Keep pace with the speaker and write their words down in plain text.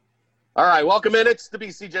All right, welcome in. It's the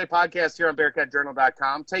BCJ podcast here on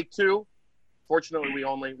BearcatJournal.com. Take two. Fortunately, we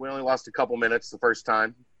only lost a couple minutes the first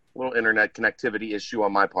time. A little internet connectivity issue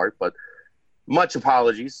on my part, but much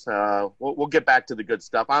apologies. We'll get back to the good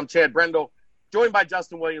stuff. I'm Chad Brendel, joined by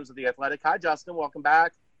Justin Williams of The Athletic. Hi, Justin. Welcome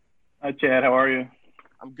back. Hi, Chad. How are you?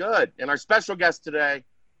 I'm good. And our special guest today,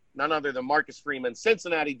 none other than Marcus Freeman,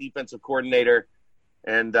 Cincinnati defensive coordinator.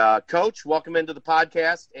 And, Coach, welcome into the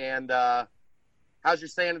podcast. And how's your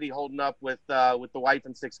sanity holding up with the wife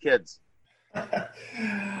and 6 kids?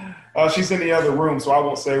 She's in the other room, so I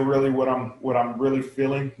won't say really what I'm really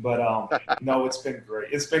feeling. But no, it's been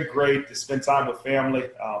great. It's been great to spend time with family.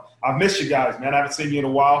 I've missed you guys, man. I haven't seen you in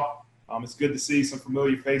a while. It's good to see some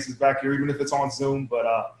familiar faces back here, even if it's on Zoom. But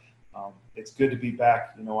it's good to be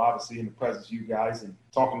back, obviously in the presence of you guys and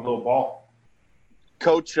talking a little ball.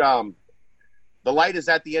 Coach, the light is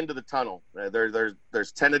at the end of the tunnel.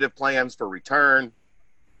 There's tentative plans for return.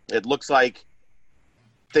 It looks like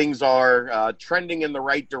things are trending in the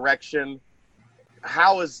right direction.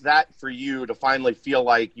 How is that for you to finally feel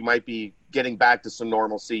like you might be getting back to some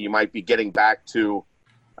normalcy? You might be getting back to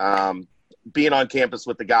being on campus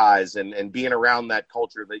with the guys and being around that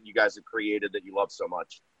culture that you guys have created that you love so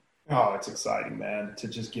much. Oh, it's exciting, man, to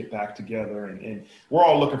just get back together. And we're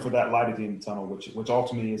all looking for that light at the end of the tunnel, which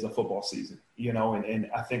ultimately is a football season, and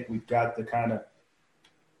I think we've got the kind of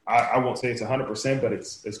 – I won't say it's 100%, but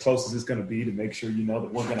it's as close as it's going to be to make sure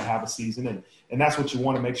that we're going to have a season. And that's what you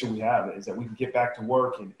want to make sure we have, is that we can get back to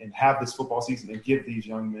work and have this football season and give these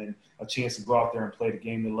young men a chance to go out there and play the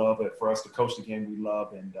game they love, for us to coach the game we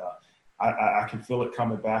love. And I can feel it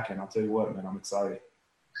coming back, and I'll tell you what, man, I'm excited.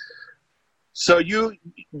 So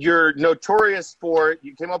you're notorious for –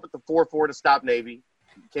 you came up with the 4-4 to stop Navy.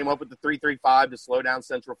 You came up with the 3-3-5 to slow down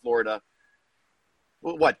Central Florida.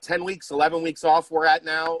 What, 10 weeks, 11 weeks off we're at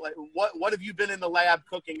now? Like, what have you been in the lab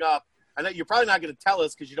cooking up? I know you're probably not going to tell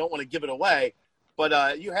us because you don't want to give it away,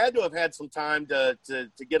 but you had to have had some time to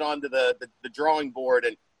get onto the drawing board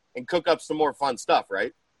and cook up some more fun stuff,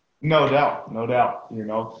 right? No doubt.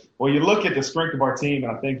 Well, you look at the strength of our team,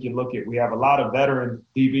 and I think we have a lot of veteran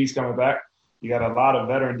DBs coming back. You got a lot of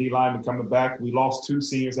veteran D linemen coming back. We lost 2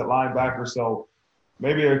 seniors at linebacker, so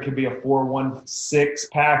maybe there could be a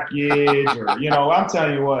 4-1-6 package, or I'm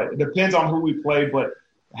telling you what, it depends on who we play. But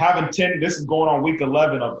having 10, this is going on week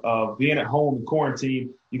 11 of being at home in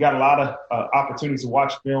quarantine. You got a lot of opportunities to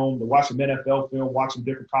watch film, to watch some NFL film, watch some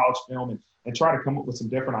different college film, and try to come up with some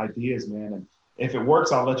different ideas, man. And if it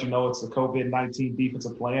works, I'll let you know it's the COVID-19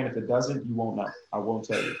 defensive plan. If it doesn't, you won't know. I won't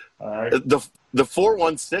tell you. All right. The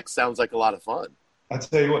 4-1-6 sounds like a lot of fun. I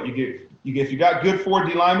tell you what, if you got good 4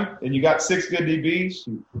 D linemen and you got 6 good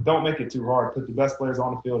DBs, don't make it too hard. Put the best players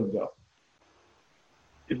on the field and go.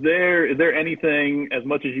 Is there anything, as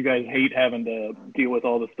much as you guys hate having to deal with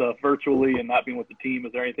all this stuff virtually and not being with the team,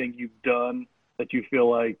 is there anything you've done that you feel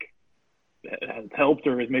like has helped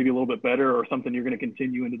or is maybe a little bit better, or something you're going to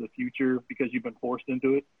continue into the future because you've been forced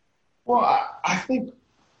into it? Well, I think,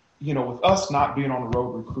 with us not being on the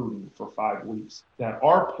road recruiting for 5 weeks, that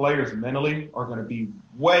our players mentally are going to be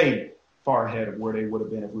way far ahead of where they would have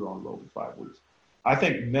been if we were on the road for 5 weeks. I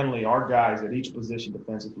think mentally our guys at each position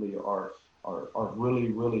defensively are really,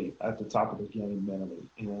 really at the top of the game mentally.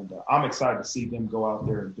 And I'm excited to see them go out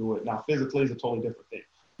there and do it. Now, physically is a totally different thing.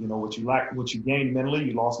 What you gained mentally,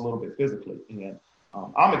 you lost a little bit physically. And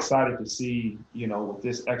I'm excited to see, with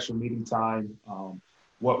this extra meeting time,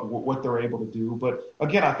 what they're able to do. But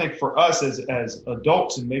again, I think for us as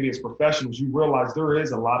adults and maybe as professionals, you realize there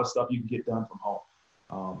is a lot of stuff you can get done from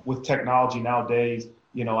home. With technology nowadays,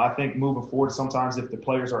 I think moving forward, sometimes if the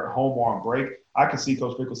players are at home or on break, I can see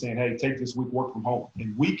Coach Fickell saying, hey, take this week, work from home.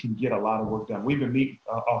 And we can get a lot of work done. We've been meeting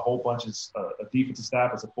a whole bunch of a defensive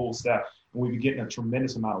staff as a full staff, and we've been getting a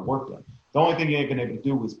tremendous amount of work done. The only thing you ain't been able to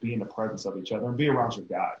do is be in the presence of each other and be around your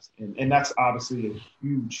guys. And that's obviously a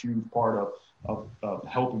huge, huge part of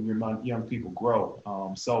helping your young people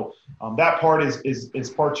grow. So that part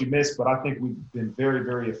is part you miss, but I think we've been very,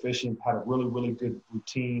 very efficient, had a really, really good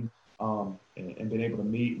routine, and been able to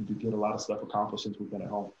meet and to get a lot of stuff accomplished since we've been at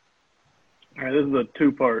home. All right, this is a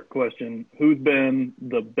 2-part question. Who's been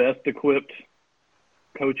the best equipped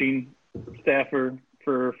coaching staffer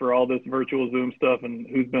for all this virtual Zoom stuff, and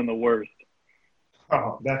who's been the worst?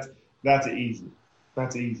 Oh, that's easy.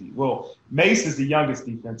 That's easy. Well, Mace is the youngest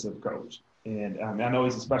defensive coach, and I know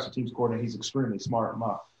he's a special teams coordinator. He's extremely smart.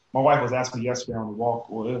 My wife was asking me yesterday on the walk,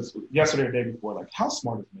 well, it was yesterday or the day before, like, how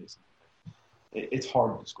smart is Mason? It's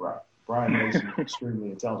hard to describe. Brian Mason is extremely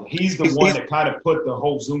intelligent. He's the one that kind of put the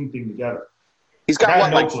whole Zoom thing together. He's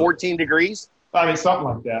got, like 14 degrees? I mean, something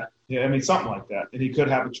like that. Yeah, something like that. And he could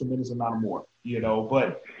have a tremendous amount of more,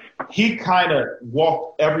 But he kind of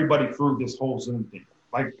walked everybody through this whole Zoom thing.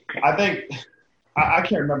 Like, I think I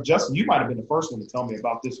can't remember. Justin, you might have been the first one to tell me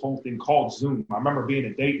about this whole thing called Zoom. I remember being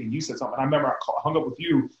in Dayton and you said something. I remember hung up with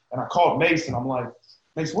you and I called Mace and I'm like,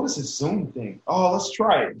 Mace, what is this Zoom thing? Oh, let's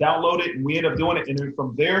try it. Download it. And we ended up doing it. And then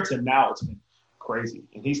from there to now, it's been crazy.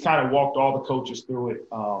 And he's kind of walked all the coaches through it.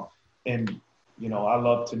 And, you know, I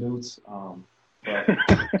love Tanutes. But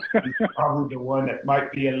he's probably the one that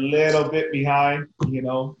might be a little bit behind, you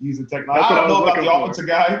know, using technology. I don't know about the offensive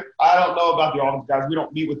guys. I don't know about the offensive guys. We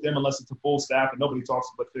don't meet with them unless it's a full staff, and nobody talks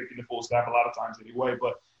about picking the full staff a lot of times anyway.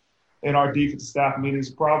 But in our defensive staff meetings,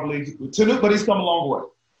 probably Tanute, but he's come a long way.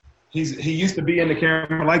 He used to be in the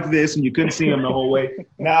camera like this, and you couldn't see him the whole way.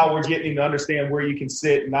 Now we're getting to understand where you can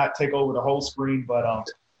sit and not take over the whole screen. But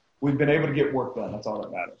we've been able to get work done. That's all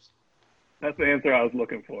that matters. That's the answer I was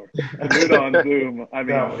looking for. To do it on Zoom, I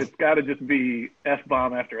mean, it's got to just be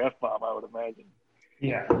F-bomb after F-bomb, I would imagine.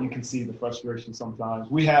 Yeah, you can see the frustration sometimes.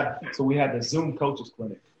 We had the Zoom coaches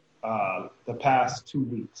clinic the past 2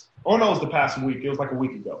 weeks. Or no, it was the past week. It was like a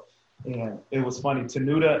week ago. And it was funny.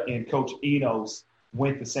 Tenuta and Coach Enos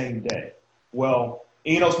went the same day. Well,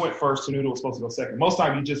 Enos went first. Tenuta was supposed to go second. Most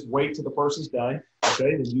time you just wait till the person's done,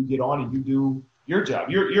 okay, then you get on and you do your job,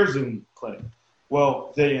 your Zoom clinic.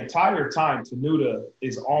 Well, the entire time Tenuta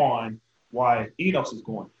is on while Enos is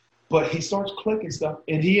going. But he starts clicking stuff,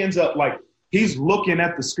 and he ends up like he's looking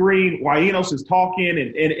at the screen while Enos is talking,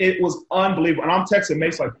 and it was unbelievable. And I'm texting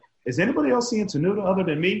Mace like, is anybody else seeing Tenuta other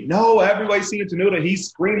than me? No, everybody's seeing Tenuta. He's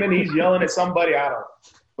screaming. He's yelling at somebody. I don't know.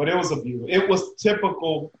 But it was a beautiful. It was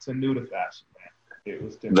typical Tenuta fashion, man. It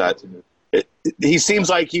was typical Tenuta. He seems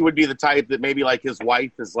like he would be the type that maybe like his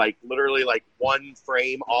wife is like literally like one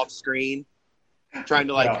frame off screen, trying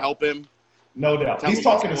to like help him. No doubt. He's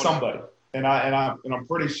talking to somebody, and I'm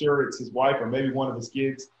pretty sure it's his wife or maybe one of his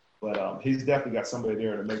kids. But he's definitely got somebody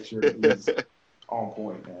there to make sure that he's on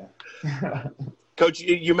point, man. Coach,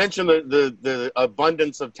 you mentioned the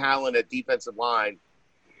abundance of talent at defensive line.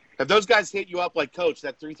 Have those guys hit you up like, Coach,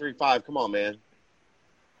 that 3-3-5? Come on, man.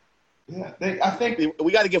 Yeah, I think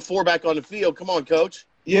we got to get 4 back on the field. Come on, Coach.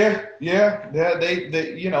 Yeah.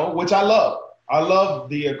 They you know, which I love. I love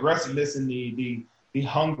the aggressiveness and the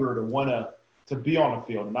hunger to want to be on the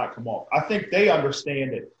field and not come off. I think they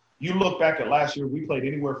understand it. You look back at last year, we played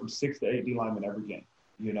anywhere from 6 to 8 D linemen every game,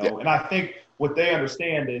 you know. Yeah. And I think what they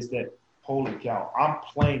understand is that, holy cow, I'm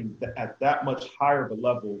playing at that much higher of a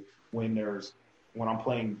level when I'm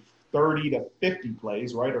playing 30 to 50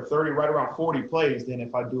 plays, right, or 30, right around 40 plays than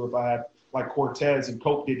if I had like Cortez and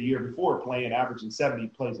Cope did the year before, playing averaging 70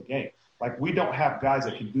 plays a game. Like, we don't have guys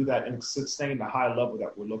that can do that and sustain the high level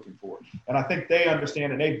that we're looking for. And I think they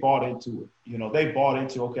understand and they bought into it. You know, they bought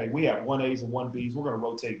into, okay, we have 1As and 1Bs. We're going to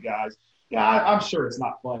rotate guys. Yeah, I'm sure it's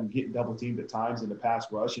not fun getting double teamed at times in the pass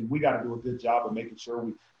rush, and we got to do a good job of making sure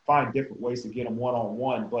we find different ways to get them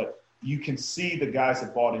one-on-one. But you can see the guys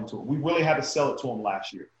that bought into it. We really had to sell it to them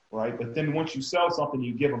last year, right? But then once you sell something,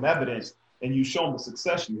 you give them evidence and you show them the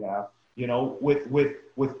success you have. You know,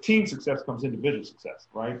 with team success comes individual success,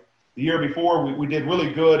 right? The year before, we did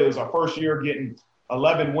really good. It was our first year getting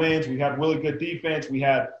 11 wins. We had really good defense. We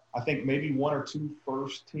had, I think, maybe 1 or 2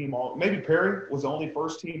 first-team all – maybe Perry was the only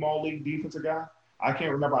first-team all-league defensive guy. I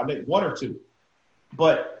can't remember. I think 1 or 2.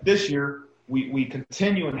 But this year, we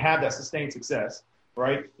continue and have that sustained success,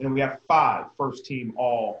 right? And we have 5 first-team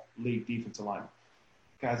all-league defensive linemen.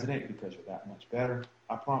 Guys, it ain't because you're that much better.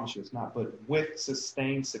 I promise you it's not. But with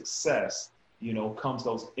sustained success – you know, comes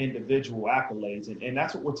those individual accolades. And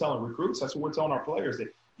that's what we're telling recruits. That's what we're telling our players,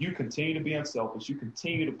 that you continue to be unselfish. You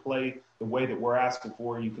continue to play the way that we're asking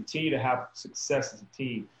for. You continue to have success as a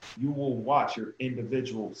team. You will watch your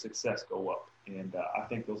individual success go up. And I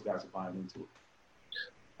think those guys are buying into it.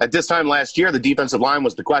 At this time last year, the defensive line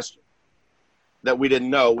was the question that we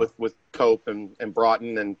didn't know with Cope and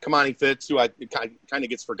Broughton and Kamani Fitz, who kind of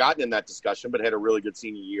gets forgotten in that discussion, but had a really good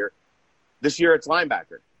senior year. This year it's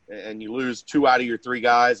linebacker. And you lose 2 out of your 3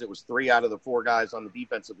 guys. It was 3 out of the 4 guys on the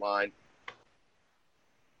defensive line.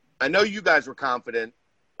 I know you guys were confident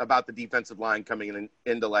about the defensive line coming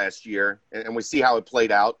into last year, and we see how it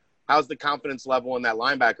played out. How's the confidence level in that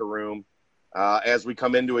linebacker room as we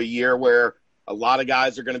come into a year where a lot of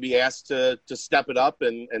guys are going to be asked to step it up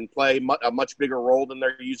and play a much bigger role than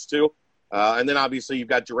they're used to? And then obviously you've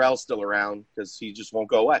got Jarrell still around because he just won't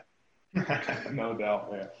go away. No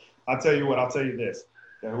doubt, man. I'll tell you what, I'll tell you this.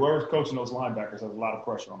 Yeah, whoever's coaching those linebackers has a lot of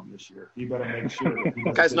pressure on him this year. He better make sure that he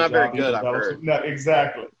does guy's not very good, I've heard. No,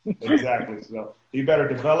 exactly. So he better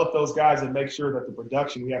develop those guys and make sure that the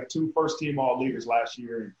production – we have 2 first-team all-leaguers last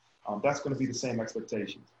year, and that's going to be the same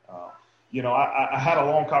expectations. You know, I had a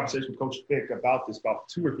long conversation with Coach Fick about this about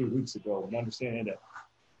 2 or 3 weeks ago, and understanding that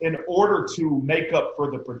in order to make up for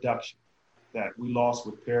the production that we lost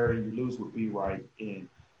with Perry, you lose with B. Wright, and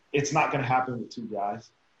it's not going to happen with 2 guys.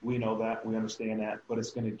 We know that, we understand that, but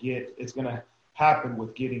it's going to happen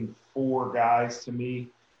with getting 4 guys to me,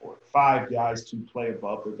 or 5 guys to play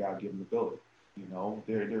above their God-given ability. You know,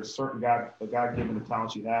 there's certain God-given the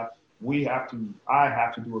talents you have. I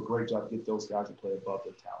have to do a great job to get those guys to play above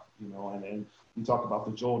their talent, you know, and you talk about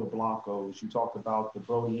the Joel DeBlancos, you talk about the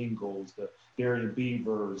Brody Ingles, the Darian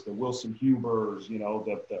Beavers, the Wilson Hubers, you know,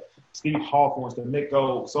 the Steve Hawthorns, the Mick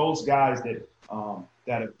Oaks, those guys that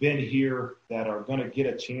have been here that are going to get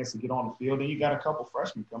a chance to get on the field. And you got a couple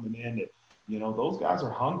freshmen coming in that, you know, those guys are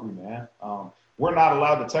hungry, man. We're not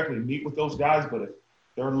allowed to technically meet with those guys, but if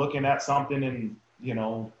they're looking at something and, you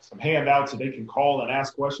know, some handouts that they can call and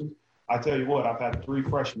ask questions, I tell you what, I've had 3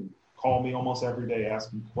 freshmen call me almost every day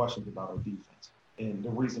asking questions about our defense. And the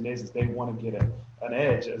reason is they want to get an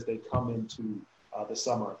edge as they come into the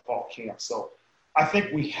summer and fall camp. So I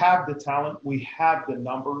think we have the talent. We have the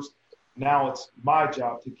numbers. Now it's my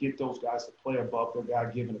job to get those guys to play above their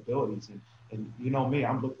God-given abilities. And you know me,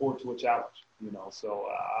 I'm looking forward to a challenge, you know. So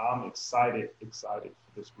I'm excited for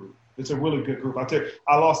this group. It's a really good group. I tell you,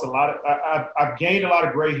 I lost a lot of I've gained a lot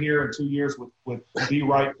of gray hair in 2 years with B.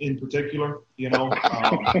 Wright in particular, you know.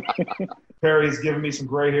 Perry's given me some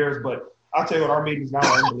gray hairs, but I'll tell you what, our meetings now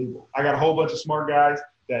are unbelievable. I got a whole bunch of smart guys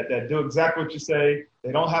that do exactly what you say.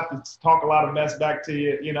 They don't have to talk a lot of mess back to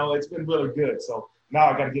you. You know, it's been really good. So now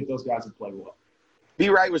I got to get those guys to play well. B.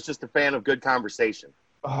 Wright was just a fan of good conversation.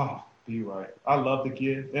 Oh, B. Wright. I love the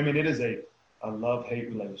kid. I mean, it is a love-hate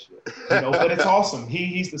relationship. You know, but it's awesome.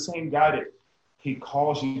 He's the same guy that he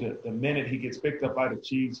calls you the minute he gets picked up by the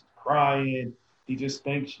Chiefs, crying. He just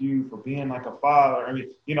thanks you for being like a father. I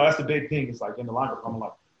mean, you know, that's the big thing. It's like in the locker room, I'm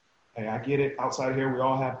like, hey, I get it. Outside here, we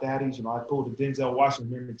all have daddies. You know, I pulled the Denzel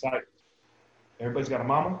Washington memory type. Everybody's got a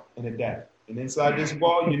mama and a dad. And inside this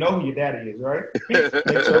wall, you know who your daddy is, right? Make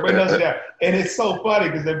sure everybody knows that. And it's so funny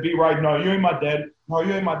because they'd be right, no, you ain't my daddy. No,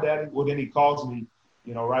 you ain't my daddy. Well, then he calls me,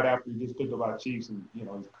 you know, right after he gets picked up by the Chiefs, and, you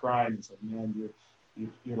know, he's crying. He's like, man,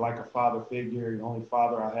 you're like a father figure. You're the only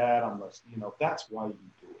father I had. I'm like, you know, that's why you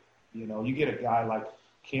do it. You know, you get a guy like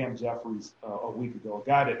Cam Jeffries a week ago, a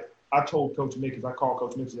guy that I told Coach Mick, because I called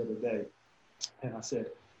Coach Mick the other day, and I said,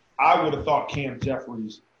 I would have thought Cam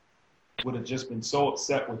Jeffries would have just been so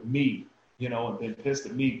upset with me, you know, and been pissed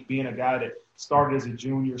at me being a guy that started as a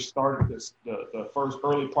junior, started the first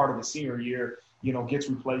early part of the senior year, you know, gets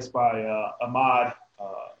replaced by Ahmad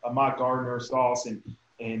Gardner-Sauce,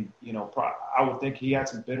 and you know, I would think he had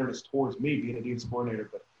some bitterness towards me being a defensive coordinator,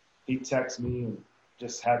 but he texted me and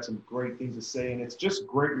just had some great things to say, and it's just a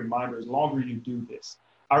great reminder. As longer you do this,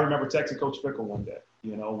 I remember texting Coach Fickle one day,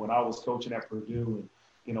 you know, when I was coaching at Purdue, and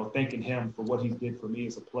you know, thanking him for what he did for me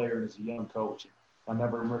as a player and as a young coach. I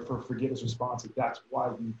never forget his response. That's why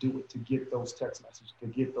you do it, to get those text messages, to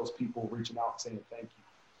get those people reaching out and saying thank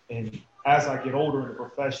you. And as I get older in the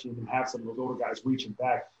profession and have some of those older guys reaching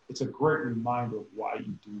back, it's a great reminder of why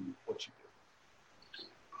you do what you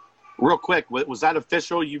do. Real quick, was that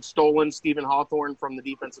official? You've stolen Stephen Hawthorne from the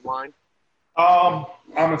defensive line? I'm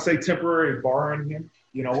going to say temporary borrowing him.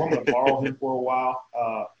 You know, I'm going to borrow him for a while.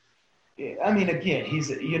 I mean, again,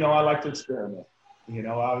 you know, I like to experiment. You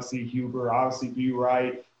know, obviously Huber, obviously B.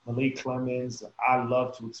 Wright, Malik Clemens. I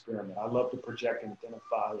love to experiment. I love to project and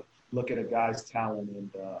identify, look at a guy's talent.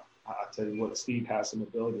 And I tell you what, Steve has some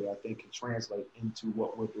ability I think can translate into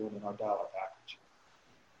what we're doing in our dollar package.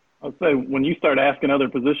 I'd say when you start asking other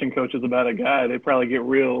position coaches about a guy, they probably get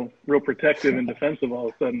real protective and defensive all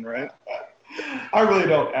of a sudden, right? I really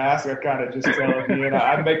don't ask. I kind of just tell them, you know,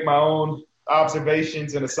 I make my own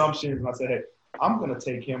observations and assumptions, and I say, hey, I'm going to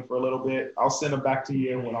take him for a little bit. I'll send him back to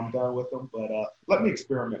you when I'm done with him, but let me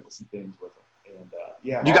experiment with some things with him. And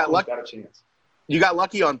yeah, you got a chance. You got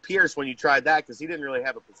lucky on Pierce when you tried that, because he didn't really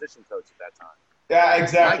have a position coach at that time. Yeah,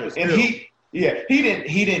 exactly. And he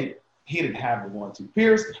didn't have the one to.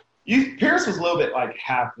 Pierce was a little bit like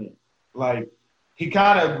half in. Like he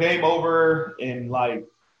kind of came over and like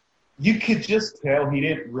you could just tell he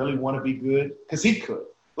didn't really want to be good, because he could.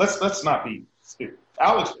 Let's not be stupid.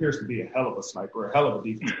 Alex Pierce could be a hell of a sniper, a hell of a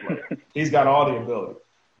defensive player. He's got all the ability.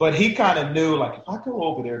 But he kind of knew, like, if I go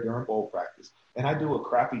over there during bowl practice and I do a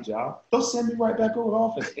crappy job, they'll send me right back over to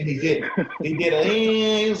offense. And he didn't. He did it.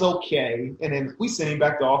 It was okay. And then we sent him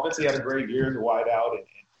back to offense. He had a great year as a wideout.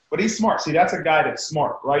 But he's smart. See, that's a guy that's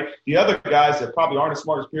smart, right? The other guys that probably aren't as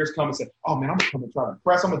smart as Pierce come and say, oh, man, I'm going to come and try to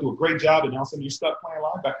impress. I'm going to do a great job. And now suddenly you're stuck playing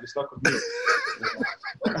linebacker. You're stuck with me.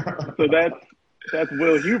 So That's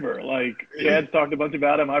Will Huber. Like, Chad's talked a bunch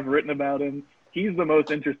about him. I've written about him. He's the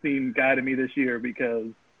most interesting guy to me this year because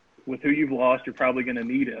with who you've lost, you're probably going to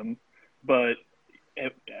need him. But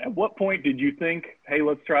at what point did you think, hey,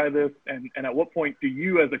 let's try this? And at what point do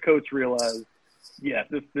you as a coach realize, yeah,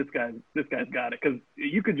 this guy's got it? Because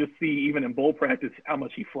you could just see even in bowl practice how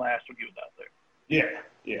much he flashed when he was out there.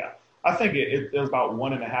 Yeah. I think it was about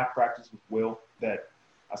 1.5 practice with Will that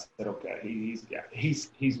I said, okay, he's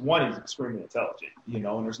extremely intelligent,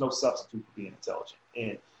 and there's no substitute for being intelligent.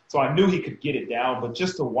 And so I knew he could get it down, but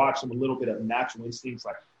just to watch him a little bit of natural instincts,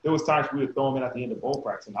 like there was times we would throw him in at the end of bowl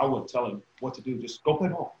practice and I wouldn't tell him what to do. Just go play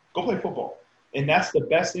ball, go play football. And that's the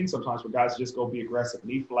best thing sometimes for guys to just go be aggressive.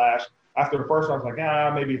 And he flashed. After the first round, I was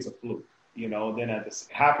like, maybe it's a fluke, Then at this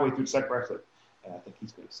halfway through the second round, I was like, I think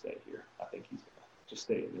he's going to stay here. I think he's going to just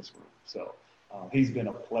stay in this room. So he's been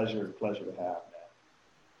a pleasure to have, man.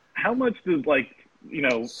 How much does,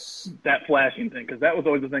 that flashing thing, because that was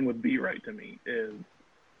always the thing with B. Wright to me, is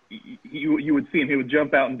you would see him, he would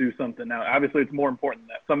jump out and do something. Now, obviously, it's more important than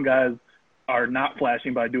that. Some guys are not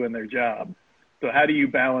flashing by doing their job. So how do you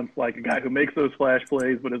balance, a guy who makes those flash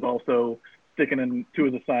plays but is also sticking in to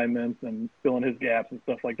his assignments and filling his gaps and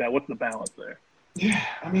stuff like that? What's the balance there? Yeah,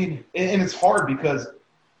 and it's hard because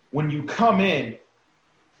when you come in,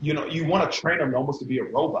 you want to train them almost to be a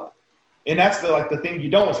robot. And that's the thing you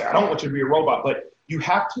don't want to say. I don't want you to be a robot, but you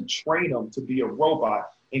have to train them to be a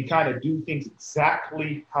robot and kind of do things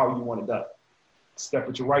exactly how you want it done. Step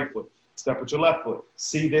with your right foot, step with your left foot.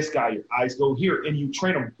 See this guy, your eyes go here. And you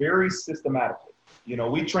train them very systematically.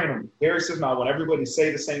 We train them very systematically. I want everybody to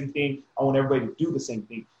say the same thing. I want everybody to do the same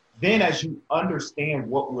thing. Then as you understand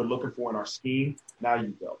what we're looking for in our scheme, now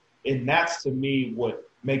you go. And that's, to me, what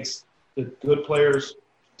makes the good players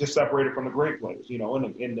just separated from the great players, and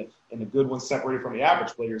the good ones separated from the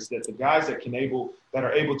average players, that the guys that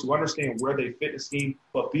are able to understand where they fit in the scheme,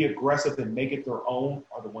 but be aggressive and make it their own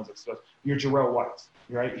are the ones that success. You're Jarrell White,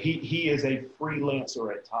 right? He is a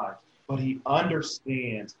freelancer at times, but he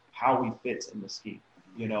understands how he fits in the scheme,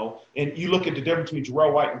 And you look at the difference between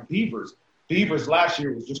Jarrell White and Beavers. Beavers last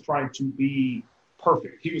year was just trying to be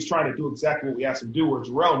perfect. He was trying to do exactly what we asked him to do, where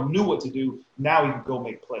Jarrell knew what to do. Now he can go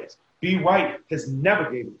make plays. B. Wright has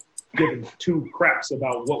never given two craps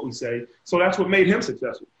about what we say. So that's what made him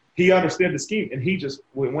successful. He understood the scheme, and he just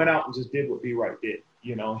went out and just did what B. Wright did.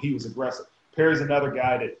 He was aggressive. Perry's another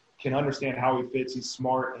guy that can understand how he fits. He's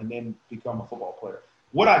smart and then become a football player.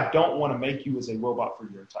 What I don't want to make you is a robot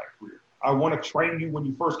for your entire career. I want to train you when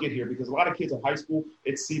you first get here, because a lot of kids in high school,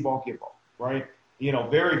 it's see ball, get ball, right?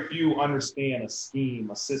 Very few understand a scheme,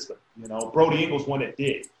 a system. Brody Ingles, one that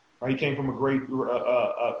did. Right? He came from a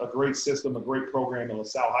great system, a great program in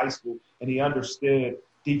LaSalle High School, and he understood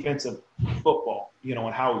defensive football,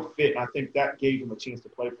 and how he fit. And I think that gave him a chance to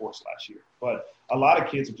play for us last year. But a lot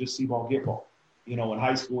of kids are just see ball, get ball, in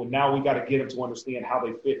high school. And now we got to get them to understand how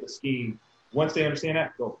they fit the scheme. Once they understand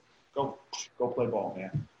that, go play ball,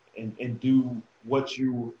 man, and do what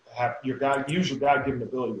you have. Use your God-given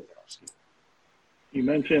ability within our scheme. You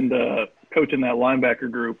mentioned coaching that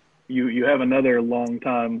linebacker group. You have another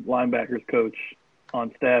long-time linebackers coach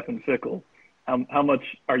on staff in Fickle. How much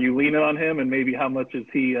are you leaning on him, and maybe how much is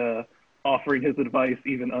he offering his advice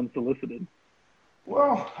even unsolicited?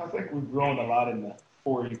 Well, I think we've grown a lot in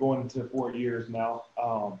going into 4 years now.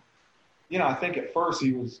 I think at first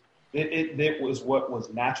it was what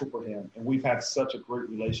was natural for him, and we've had such a great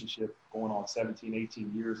relationship going on 17,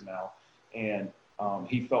 18 years now, and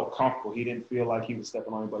he felt comfortable. He didn't feel like he was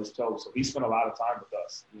stepping on anybody's toes. So he spent a lot of time with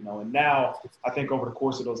us, and now I think over the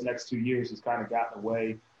course of those next 2 years, he's kind of gotten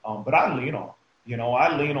away. But I lean on him.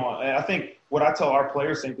 And I think what I tell our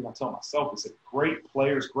players, same thing I tell myself, is that great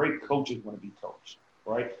players, great coaches want to be coached,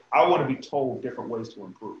 right? I want to be told different ways to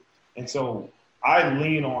improve. And so I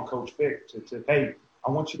lean on Coach Fick to hey, I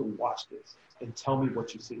want you to watch this and tell me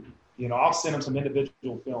what you see. I'll send him some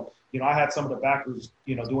individual film. I had some of the backers,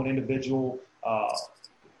 doing individual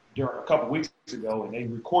during a couple weeks ago, and they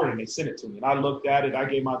recorded and they sent it to me. And I looked at it. I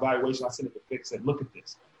gave my evaluation. I sent it to Fick, said, look at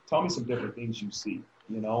this. Tell me some different things you see,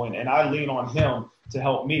 and I lean on him to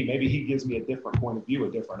help me. Maybe he gives me a different point of view,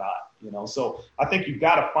 a different eye, So I think you've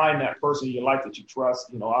got to find that person in your life that you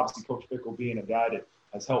trust. Obviously Coach Fickle being a guy that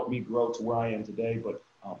has helped me grow to where I am today, but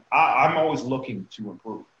I'm always looking to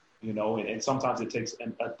improve, and sometimes it takes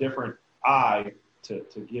a different eye to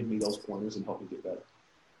give me those pointers and help me get better.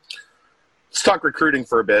 Let's talk recruiting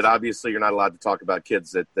for a bit. Obviously, you're not allowed to talk about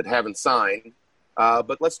kids that haven't signed,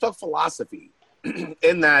 but let's talk philosophy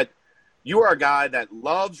in that you are a guy that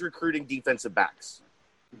loves recruiting defensive backs.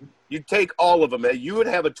 You'd take all of them. You would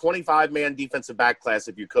have a 25-man defensive back class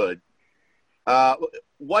if you could.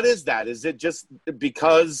 What is that? Is it just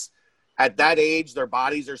because at that age their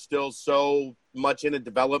bodies are still so much in a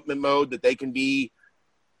development mode that they can be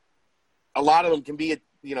 – a lot of them can be,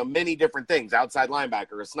 many different things, outside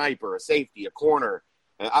linebacker, a sniper, a safety, a corner.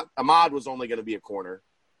 Ahmad was only going to be a corner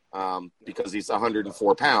because he's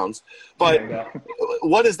 104 pounds. But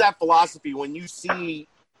what is that philosophy when you see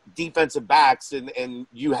defensive backs and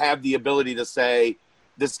you have the ability to say,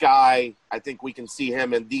 this guy, I think we can see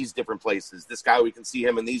him in these different places. This guy, we can see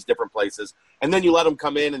him in these different places. And then you let him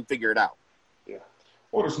come in and figure it out. Yeah.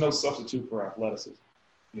 Well, there's no substitute for athleticism,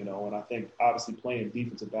 and I think obviously playing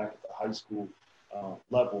defensive back at the high school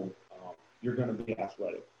level, you're going to be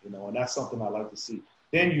athletic, and that's something I like to see.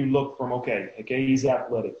 Then you look from, okay, he's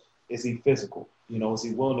athletic. Is he physical? Is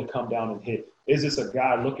he willing to come down and hit? Is this a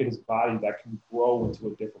guy, look at his body, that can grow into a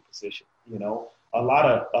different position? A lot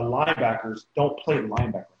of linebackers don't play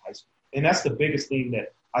linebacker in high school. And that's the biggest thing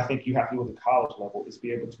that I think you have to do at the college level is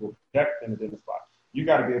be able to project and identify. You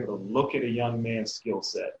got to be able to look at a young man's skill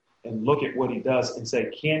set and look at what he does and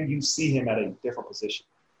say, can you see him at a different position?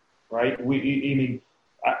 Right?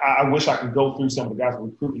 I wish I could go through some of the guys we're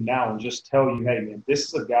recruiting now and just tell you, hey, man, this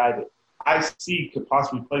is a guy that I see could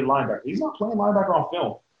possibly play linebacker. He's not playing linebacker on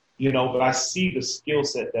film, but I see the skill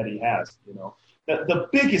set that he has, The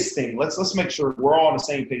biggest thing, let's make sure we're all on the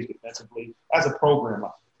same page defensively as a program.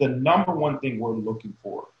 The number one thing we're looking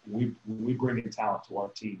for when we bring in talent to our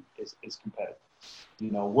team is competitive.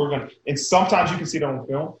 We're going to – and sometimes you can see that on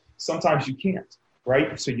film. Sometimes you can't,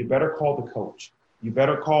 right? So you better call the coach. You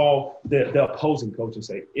better call the opposing coach and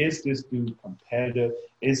say, is this dude competitive?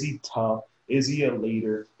 Is he tough? Is he a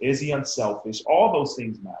leader? Is he unselfish? All those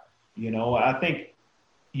things matter. I think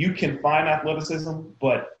you can find athleticism,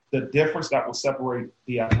 but the difference that will separate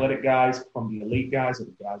the athletic guys from the elite guys are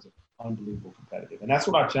the guys that are unbelievable competitive. And that's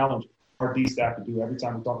what I challenge our D staff to do every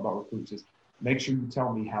time we talk about recruits is make sure you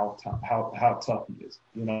tell me how tough he is.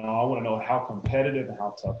 I want to know how competitive and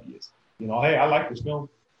how tough he is. Hey, I like this film,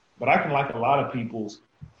 but I can like a lot of people's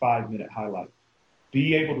 5-minute highlight.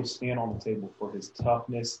 Be able to stand on the table for his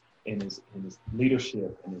toughness and his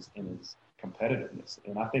leadership and his competitiveness.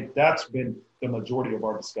 And I think that's been the majority of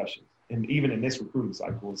our discussions. And even in this recruiting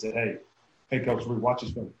cycle, is that, hey, Coach Reed, watch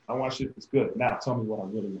this film. I watched it. It's good. Now tell me what I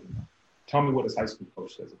really want to know. Tell me what his high school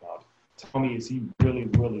coach says about it. Tell me, is he really,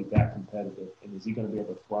 really that competitive? And is he going to be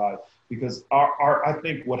able to thrive? Because I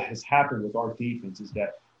think what has happened with our defense is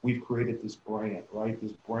that we've created this brand, right?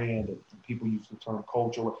 This brand that people use the term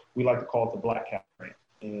culture. We like to call it the Black Cat brand.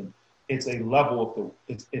 And it's a level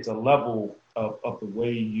of the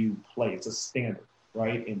way you play. It's a standard,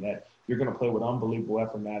 right? In that you're going to play with unbelievable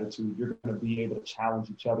effort and attitude. You're going to be able to challenge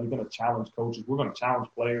each other. You're going to challenge coaches. We're going to challenge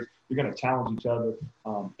players. You're going to challenge each other.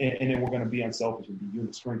 And then we're going to be unselfish and be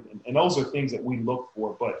unit strength. And those are things that we look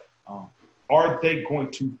for. But are they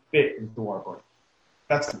going to fit into our brand?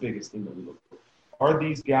 That's the biggest thing that we look for. Are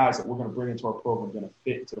these guys that we're going to bring into our program going to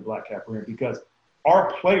fit into the Black Cat brand? Because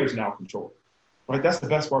our players now control it. Right, that's the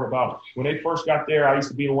best part about it. When they first got there, I used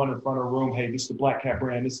to be the one in front of the room. Hey, this is the Black Cat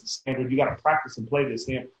brand. This is standard. You got to practice and play this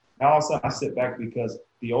game. Now all of a sudden I sit back because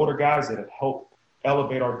the older guys that have helped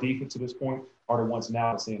elevate our defense to this point are the ones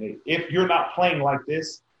now saying, hey, if you're not playing like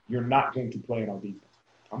this, you're not going to play in our defense.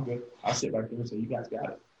 I'm good. I sit back there and say, you guys got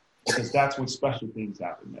it. Because that's when special things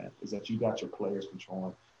happen, man, is that you got your players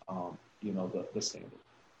controlling, the standard.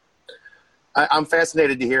 I'm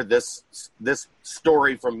fascinated to hear this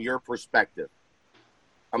story from your perspective.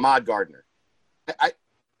 Ahmad Gardner. I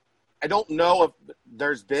don't know if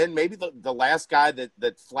there's been maybe the last guy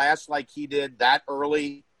that flashed like he did that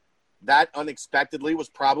early, that unexpectedly was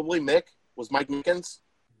probably Mike Mickens.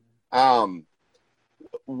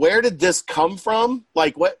 Where did this come from?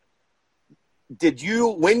 Like when did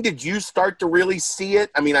you start to really see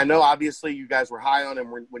it? I mean, I know obviously you guys were high on him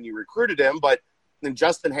when you recruited him, but then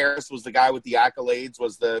Justin Harris was the guy with the accolades,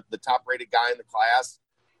 was the top rated guy in the class.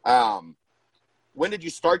 When did you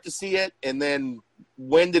start to see it? And then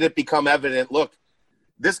when did it become evident, look,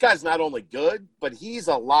 this guy's not only good, but he's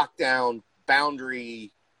a lockdown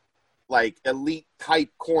boundary, like elite type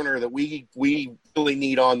corner that we really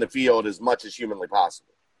need on the field as much as humanly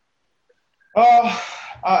possible?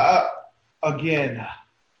 Again,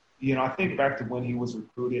 I think back to when he was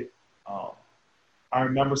recruited. I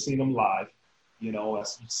remember seeing him live,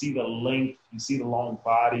 as you see the length, you see the long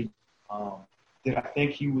body. Did I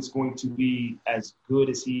think he was going to be as good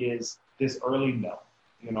as he is this early? No.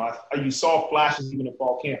 You saw flashes even in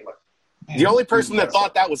fall camp. Like, the only person that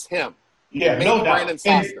thought that was him. Yeah, no doubt.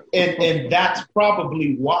 And that's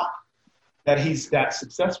probably why that he's that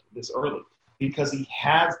successful this early, because he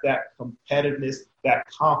has that competitiveness, that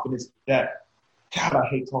confidence, that God, I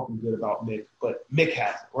hate talking good about Mick, but Mick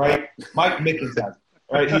has it, right? Mike Mickens has it,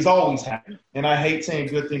 right? He's always had it. And I hate saying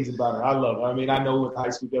good things about it. I love it. I mean, I know with high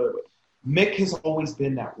school together, but Mick has always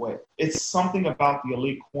been that way. It's something about the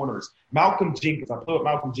elite corners. Malcolm Jenkins, I played with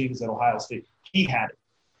Malcolm Jenkins at Ohio State. He had it,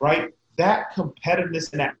 right? That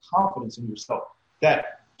competitiveness and that confidence in yourself.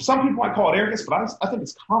 That some people might call it arrogance, but I think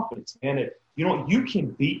it's confidence. And you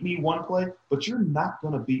can beat me one play, but you're not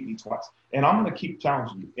going to beat me twice. And I'm going to keep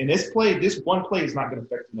challenging you. And this one play is not going to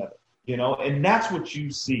affect another. And that's what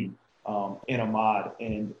you see in Ahmad.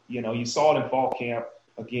 And, you saw it in fall camp.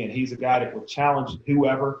 Again, he's a guy that will challenge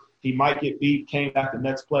whoever. He might get beat, came back the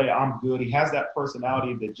next play, I'm good. He has that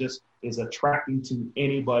personality that just is attracting to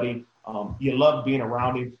anybody. You love being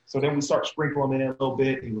around him. So then we start sprinkling him in a little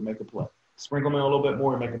bit, he would make a play. Sprinkle him in a little bit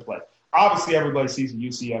more and make a play. Obviously, everybody sees the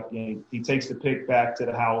UCF game. He takes the pick back to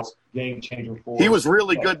the house, game changer for us. He was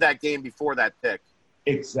really good that game before that pick.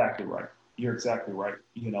 Exactly right. You're exactly right.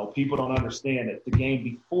 People don't understand that the game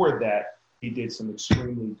before that, he did some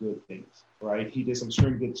extremely good things, right? He did some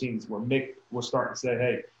extremely good things where Mick was starting to say,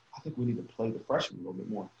 hey, I think we need to play the freshman a little bit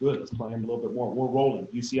more. Good, let's play him a little bit more. We're rolling.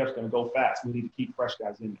 UCF's going to go fast. We need to keep fresh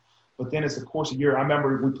guys in. But then as the course of the year, I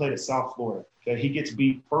remember we played at South Florida. Okay, he gets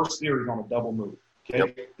beat first series on a double move. Okay,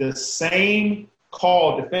 yep. The same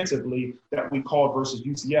call defensively that we called versus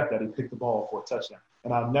UCF that he picked the ball for a touchdown.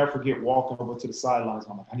 And I'll never forget walking over to the sidelines.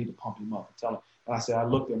 I'm like, I need to pump him up and tell him. And I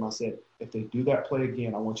looked at him. I said, if they do that play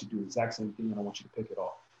again, I want you to do the exact same thing, and I want you to pick it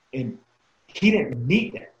off. And he didn't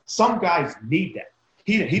need that. Some guys need that.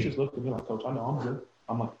 He just looked at me like, Coach, I know I'm good.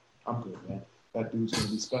 I'm like, I'm good, man. That dude's going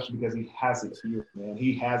to be special because he has it here, man.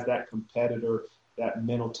 He has that competitor, that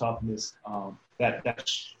mental toughness, that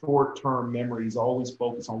short-term memory. He's always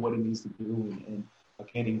focused on what he needs to do, and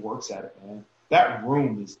again, he works at it, man. That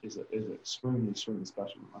room is extremely, extremely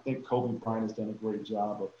special. I think Kobe Bryant has done a great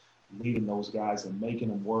job of leading those guys and making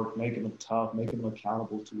them work, making them tough, making them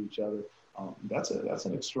accountable to each other. That's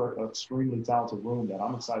an extremely talented room that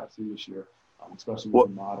I'm excited to see this year, especially with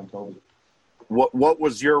Ahmad and Kobe. What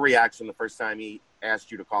was your reaction the first time he asked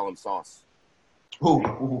you to call him Sauce?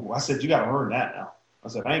 I said, you got to earn that now. I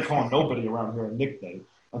said, I ain't calling nobody around here a nickname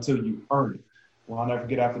until you earn it. Well, I'll never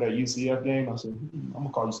forget after that UCF game, I said, I'm going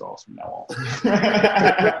to call you Sauce from now on.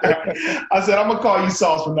 I said, I'm going to call you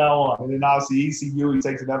Sauce from now on. And then obviously ECU, he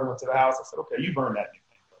takes another one to the house. I said, okay, you've earned that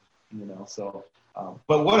nickname. So,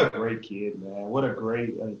 but what a great kid, man. What a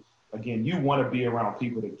great, again, you want to be around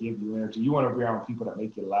people that give you energy. You want to be around people that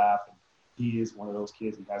make you laugh. And he is one of those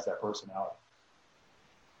kids. He has that personality.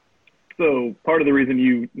 So part of the reason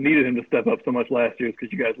you needed him to step up so much last year is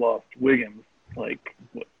because you guys lost Wiggins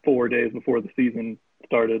 4 days before the season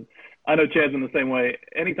started. I know Chad's in the same way.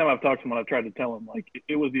 Anytime I've talked to him, I've tried to tell him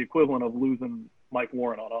it was the equivalent of losing Mike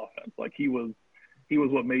Warren on offense. He was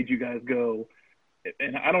what made you guys go.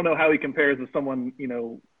 And I don't know how he compares to someone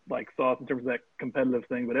like Sauce in terms of that competitive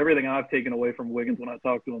thing, but everything I've taken away from Wiggins when I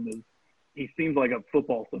talk to him is he seems like a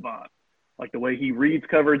football savant. The way he reads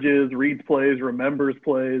coverages, reads plays, remembers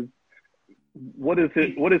plays. What is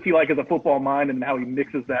he like as a football mind, and how he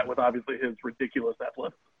mixes that with obviously his ridiculous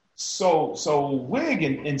athleticism? So Wig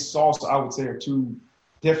and Sauce, I would say, are two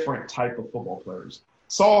different type of football players.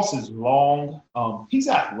 Sauce is long. He's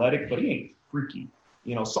athletic, but he ain't freaky.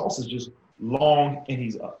 Sauce is just long, and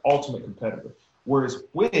he's an ultimate competitor. Whereas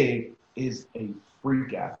Wig is a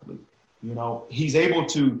freak athlete. He's able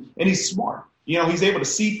to, and he's smart. He's able to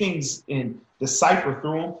see things and decipher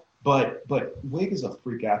through them. But Wig is a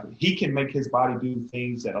freak athlete. He can make his body do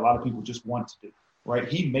things that a lot of people just want to do, right?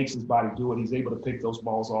 He makes his body do it. He's able to pick those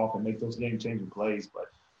balls off and make those game-changing plays.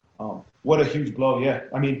 But what a huge blow, yeah.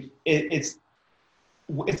 I mean, it's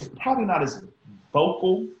probably not as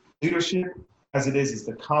vocal leadership as it is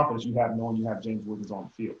the confidence you have knowing you have James Wiggins on the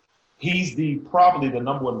field. He's probably the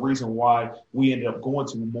number one reason why we ended up going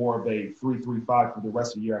to more of a 3-3-5 for the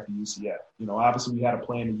rest of the year after UCF. Obviously we had a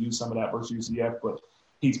plan to use some of that versus UCF, but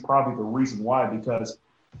he's probably the reason why, because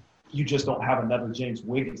you just don't have another James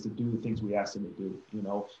Wiggins to do the things we asked him to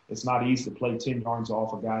do. It's not easy to play 10 yards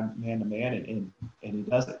off a guy man-to-man, and he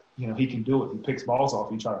does it. He can do it. He picks balls off.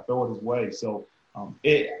 He tries to throw it his way. So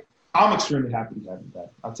I'm extremely happy to have him back.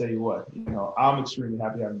 I'll tell you what, I'm extremely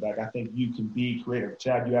happy to have him back. I think you can be creative.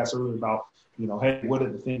 Chad, you asked earlier about, hey, what are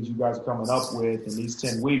the things you guys are coming up with in these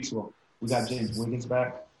 10 weeks? Well, we got James Wiggins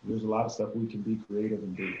back. There's a lot of stuff we can be creative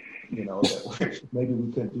and do, that maybe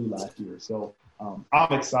we couldn't do last year. So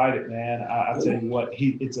I'm excited, man. I tell you what,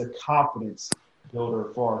 it's a confidence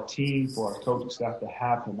builder for our team, for our coaching staff to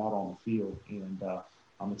have him out on the field. And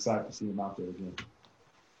I'm excited to see him out there again.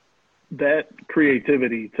 that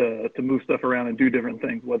creativity to move stuff around and do different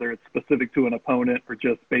things, whether it's specific to an opponent or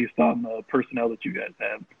just based on the personnel that you guys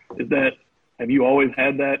have you always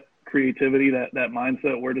had that creativity, that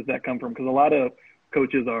mindset? Where does that come from? Because a lot of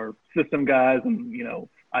coaches are system guys and,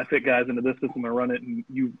 I fit guys into this system and run it, and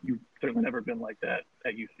you've certainly never been like that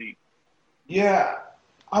at UC. Yeah,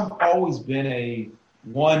 I've always been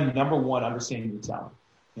number one, understanding your talent.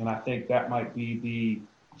 And I think that might be the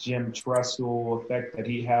Jim Tressel effect that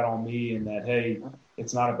he had on me, and that, hey,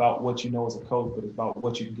 it's not about what you know as a coach, but it's about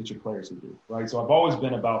what you can get your players to do, right? So I've always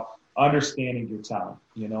been about understanding your talent,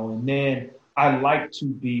 and then I like to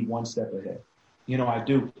be one step ahead. I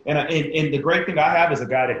do. And the great thing I have is a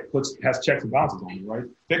guy that has checks and balances on me, right?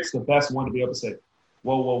 Vic's the best one to be able to say,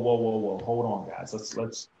 whoa, hold on, guys.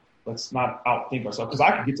 Let's not outthink ourselves. Because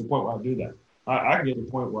I can get to the point where I do that. I can get to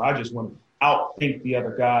the point where I just want to outthink the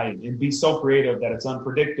other guy and be so creative that it's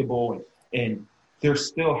unpredictable. And there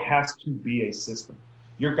still has to be a system.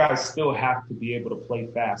 Your guys still have to be able to play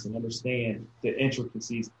fast and understand the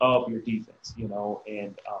intricacies of your defense,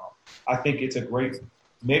 And I think it's a great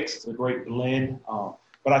mix. It's a great blend.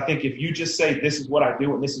 But I think if you just say, this is what I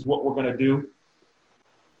do and this is what we're going to do,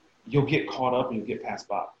 you'll get caught up and you'll get passed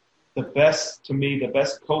by. The best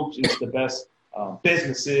coaches, the best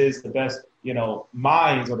businesses, the best,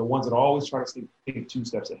 minds are the ones that always try to think 2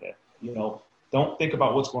 steps ahead. Don't think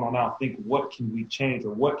about what's going on now. Think, what can we change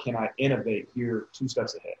or what can I innovate here 2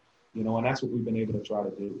 steps ahead? And that's what we've been able to try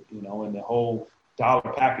to do, and the whole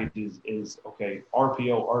dollar package is okay,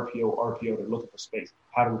 RPO, they're looking for space.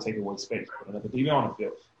 How do we take away space? Put another DB on the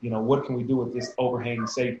field. What can we do with this overhanging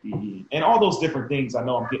safety? And all those different things. I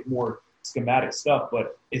know I'm getting more schematic stuff,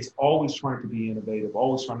 but it's always trying to be innovative,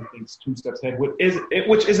 always trying to think 2 steps ahead,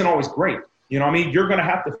 which isn't always great. You're going to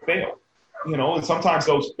have to fail, and sometimes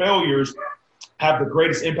those failures have the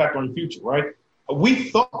greatest impact on your future, right? We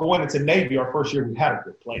thought going into Navy our first year we had a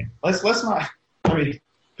good plan. Let's not,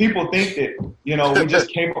 people think that, we just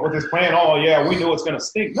came up with this plan. Oh, yeah, we knew it's going to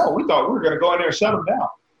stink. No, we thought we were going to go in there and shut them down.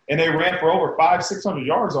 And they ran for over 500-600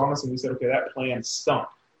 yards on us, and we said, okay, that plan stunk.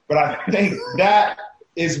 But I think that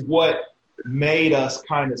is what made us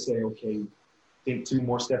kind of say, okay, think 2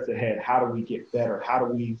 more steps ahead. How do we get better? How do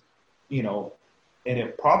we, and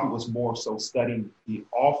it probably was more so studying the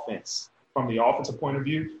offense from the offensive point of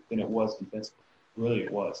view than it was defensive. Really,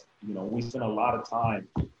 it was. We spent a lot of time,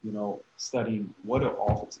 studying what do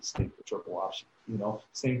offenses think for triple option.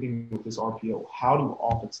 Same thing with this RPO. How do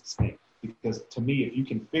offenses think? Because to me, if you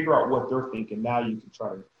can figure out what they're thinking, now you can try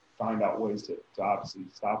to find out ways to obviously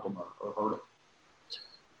stop them or hurt them.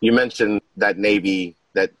 You mentioned that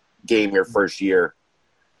game your first year.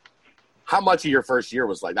 How much of your first year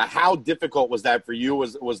was like that? How difficult was that for you?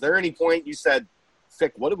 Was there any point you said,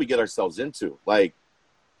 Fick, what did we get ourselves into? Like,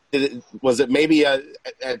 was it maybe at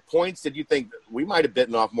points did you think we might have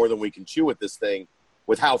bitten off more than we can chew with this thing,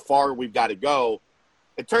 with how far we've got to go?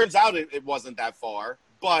 It turns out it wasn't that far,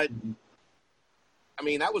 but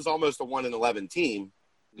that was almost a 1-11 team.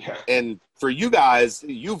 Yeah. And for you guys,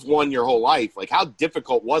 you've won your whole life. Like, how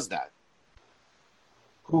difficult was that?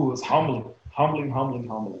 It was humbling.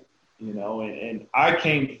 And I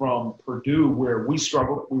came from Purdue where we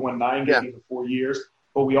struggled. We won 9 games in 4 years.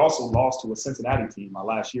 But we also lost to a Cincinnati team my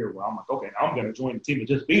last year where I'm like, okay, now I'm going to join the team that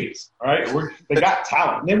just beat us, all right? They got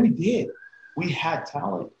talent. And then we did. We had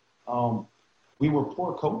talent. We were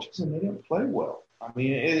poor coaches, and they didn't play well.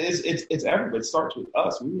 It's everybody. It starts with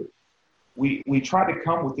us. We try to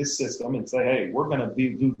come with this system and say, hey, we're going to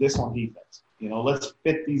do this on defense. Let's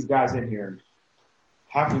fit these guys in here. And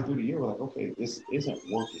halfway through the year, we're like, okay, this isn't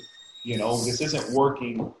working. This isn't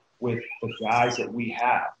working with the guys that we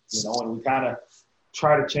have, and we kind of –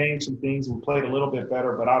 try to change some things. We played a little bit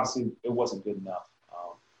better, but obviously it wasn't good enough.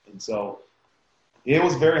 And so it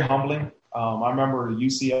was very humbling. I remember the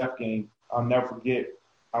UCF game. I'll never forget.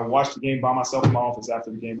 I watched the game by myself in my office after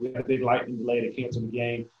the game. We had a big lightning delay that canceled the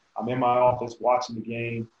game. I'm in my office watching the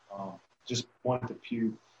game, just wanted to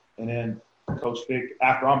puke. And then Coach Fick,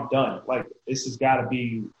 after I'm done, like this has got to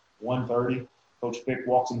be 1:30. Coach Fick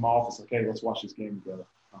walks in my office, okay, let's watch this game together.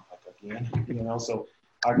 I'm like, again, so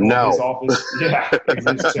I go to his office. Yeah,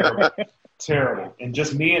 it's terrible. Terrible. And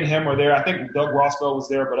just me and him were there. I think Doug Rossfeld was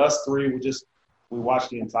there, but us three, we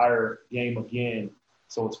watched the entire game again.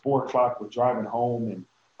 So it's 4 o'clock. We're driving home, and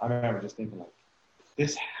I remember just thinking, like,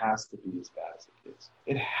 this has to be as bad as it gets.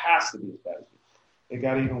 It has to be as bad as it gets. It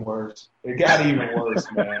got even worse.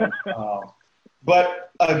 Man.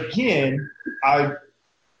 But again,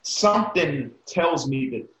 something tells me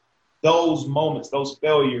that those moments, those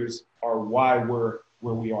failures are why we're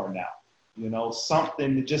where we are now.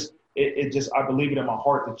 Something that I believe it in my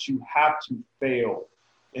heart that you have to fail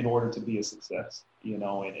in order to be a success,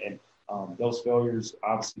 those failures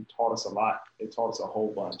obviously taught us a lot. They taught us a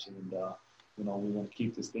whole bunch, and we want to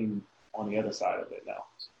keep this thing on the other side of it now.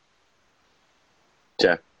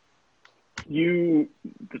 Yeah.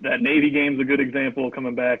 That Navy game's a good example,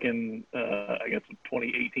 coming back in, I guess,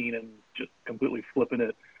 2018 and just completely flipping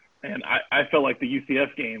it. And I felt like the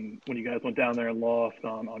UCF game, when you guys went down there and lost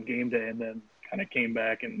on game day and then kind of came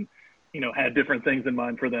back and, had different things in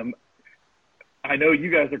mind for them. I know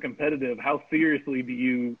you guys are competitive. How seriously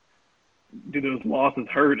do those losses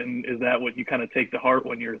hurt? And is that what you kind of take to heart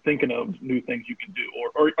when you're thinking of new things you can do?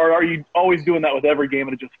 Or are you always doing that with every game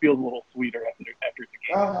and it just feels a little sweeter after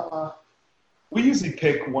the game? We usually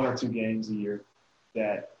pick 1 or 2 games a year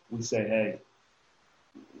that we say, hey,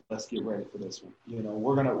 let's get ready for this one.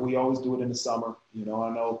 We always do it in the summer. I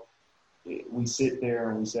know we sit there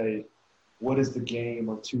and we say, what is the game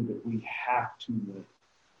or 2 that we have to win?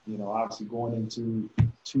 Obviously going into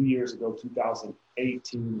 2 years ago,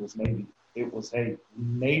 2018 was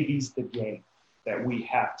Navy's the game that we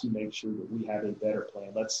have to make sure that we have a better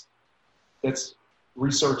plan. Let's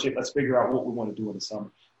research it. Let's figure out what we want to do in the summer.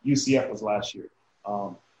 UCF was last year.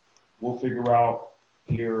 We'll figure out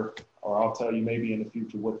here, or I'll tell you maybe in the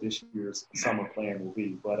future what this year's summer plan will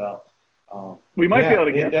be. But we might be able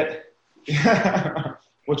to get that.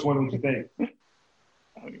 Which one would you think?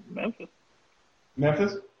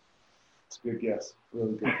 Memphis? It's a good guess.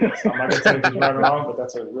 Really good guess. I'm not going to say if it's right or wrong, but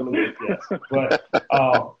that's a really good guess. But,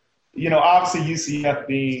 obviously UCF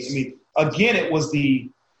being, again, it was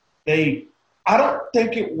I don't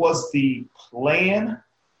think it was the plan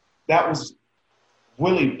that was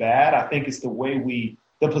really bad. I think it's the way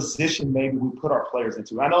the position maybe we put our players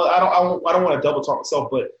into. I know I don't want to double talk myself,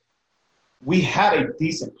 but we had a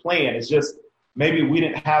decent plan. It's just maybe we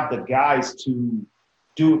didn't have the guys to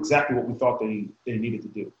do exactly what we thought they needed to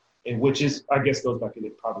do. And which is, I guess, goes back to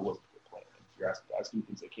it probably wasn't a good plan. If you're asking guys to do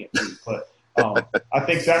things they can't do. But I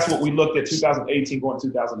think that's what we looked at 2018 going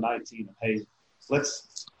 2019. Hey,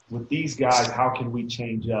 with these guys, how can we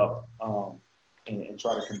change up and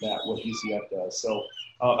try to combat what UCF does? So,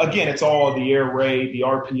 again, it's all the air raid, the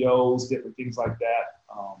RPOs, different things like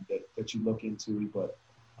that you look into. But,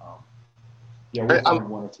 we're doing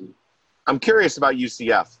 1 or 2. I'm curious about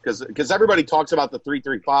UCF because everybody talks about the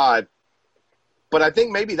 3-3-5. But I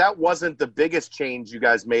think maybe that wasn't the biggest change you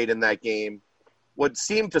guys made in that game. What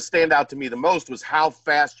seemed to stand out to me the most was how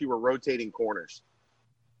fast you were rotating corners.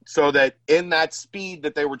 So that in that speed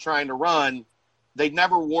that they were trying to run, they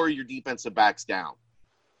never wore your defensive backs down.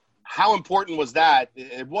 How important was that?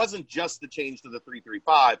 It wasn't just the change to the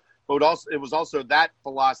 3-3-5, but it was also that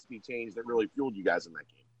philosophy change that really fueled you guys in that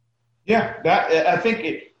game. Yeah, I think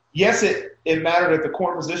it mattered at the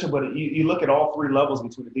corner position, but you look at all 3 levels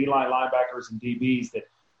between the D-line, linebackers, and DBs that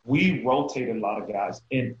we rotated a lot of guys.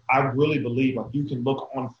 And I really believe you can look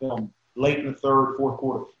on film late in the 3rd, 4th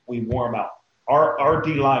quarter, we wore them out. Our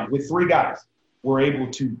D-line, with 3 guys, were able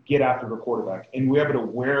to get after the quarterback, and we're able to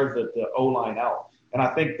wear the O-line out. And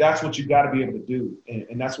I think that's what you got to be able to do,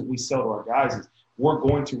 and that's what we sell to our guys is we're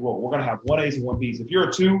going to roll. We're going to have 1As and 1Bs. If you're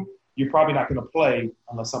a 2, you're probably not going to play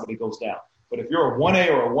unless somebody goes down. But if you're a 1A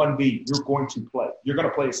or a 1B, you're going to play. You're going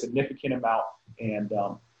to play a significant amount, and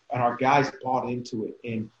our guys bought into it.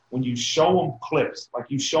 And when you show them clips, like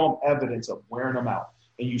you show them evidence of wearing them out,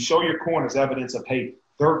 and you show your corners evidence of, hey,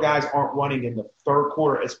 their guys aren't running in the 3rd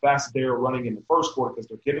quarter as fast as they were running in the 1st quarter because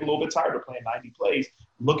they're getting a little bit tired of playing 90 plays.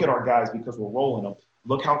 Look at our guys because we're rolling them.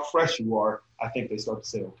 Look how fresh you are. I think they start to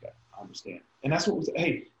say, okay, I understand. And that's what we say.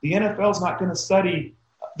 Hey, the NFL's not going to study.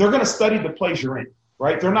 They're going to study the plays you're in.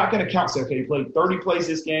 Right? They're not going to count, say, okay, he played 30 plays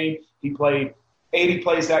this game. He played 80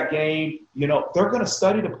 plays that game. They're going to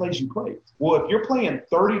study the plays you played. Well, if you're playing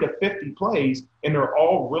 30 to 50 plays and they're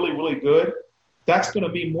all really, really good, that's going to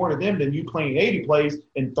be more to them than you playing 80 plays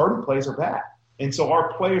and 30 plays are bad. And so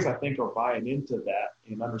our players, I think, are buying into that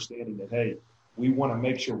and understanding that, hey, we want to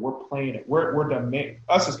make sure we're playing it.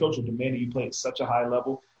 Us as coaches are demanding you play at such a high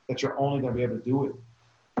level that you're only going to be able to do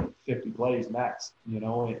it 50 plays max, and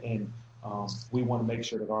we want to make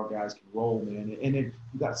sure that our guys can roll, man. And then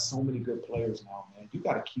you got so many good players now, man. You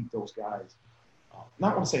got to keep those guys,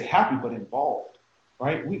 not want to say happy, but involved,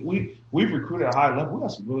 right? We've recruited at a high level. We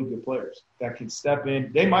got some really good players that can step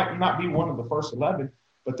in. They might not be one of the first 11,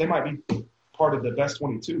 but they might be part of the best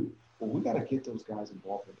 22. Well, we got to get those guys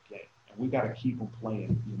involved in the game, and we got to keep them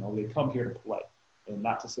playing. They come here to play and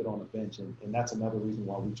not to sit on the bench, and that's another reason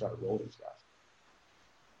why we try to roll these guys.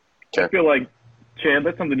 I feel like, Chad,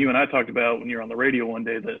 that's something you and I talked about when you were on the radio one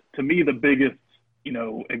day, that to me the biggest,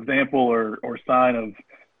 example or sign of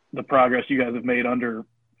the progress you guys have made under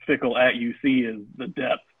Fickell at UC is the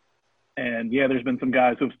depth. And yeah, there's been some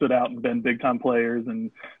guys who have stood out and been big time players,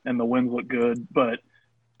 and the wins look good. But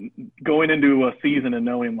going into a season and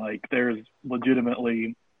knowing like there's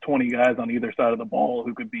legitimately 20 guys on either side of the ball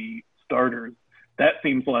who could be starters, that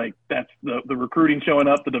seems like that's the recruiting showing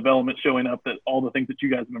up, the development showing up, that all the things that you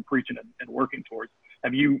guys have been preaching and working towards.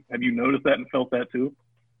 Have you noticed that and felt that too?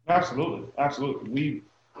 Absolutely. We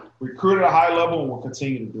recruited at a high level and we'll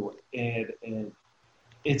continue to do it. And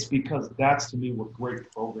it's because that's, to me, what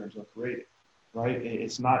great programs are created, right?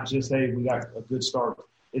 It's not just, hey, we got a good starter.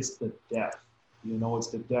 It's the depth. It's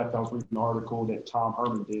the depth. I was reading an article that Tom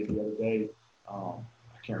Herman did the other day. I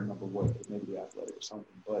can't remember what, maybe The Athletic or something,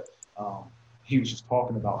 but he was just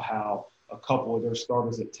talking about how a couple of their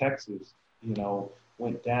starters at Texas,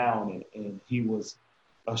 went down, and he was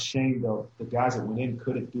ashamed of the guys that went in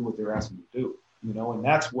couldn't do what they're asking to do, and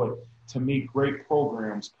that's what, to me, great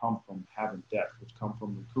programs come from having depth, which come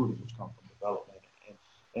from recruiting, which come from development.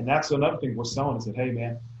 And that's another thing we're selling is that, hey,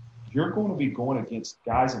 man, you're going to be going against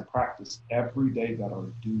guys in practice every day that are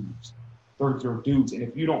dudes. They're dudes. And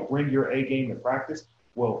if you don't bring your A game to practice,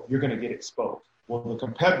 well, you're going to get exposed. Well, the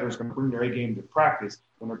competitor's going to bring their A game to practice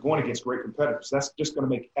when they're going against great competitors. That's just going to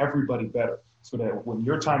make everybody better, so that when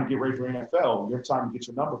your time to get ready for NFL, your time to get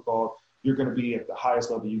your number called, you're going to be at the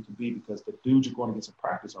highest level you can be, because the dudes you're going against in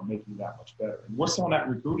practice are making you that much better. And we're selling that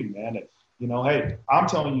in recruiting, man. That, hey, I'm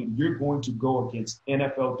telling you, you're going to go against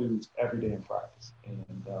NFL dudes every day in practice. And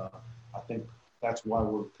I think that's why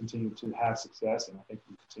we're continuing to have success, and I think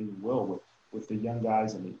we continue will with the young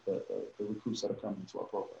guys and the recruits that are coming into our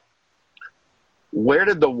program. Where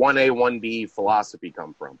did the 1A, 1B philosophy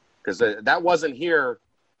come from? Because that wasn't here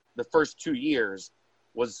the first 2 years.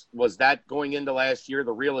 Was that going into last year,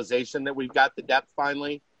 the realization that we've got the depth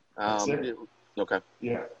finally? Okay.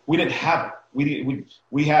 Yeah. We didn't have it.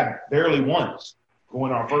 We had barely ones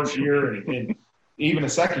going our first year and even the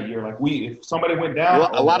second year. Like if somebody went down.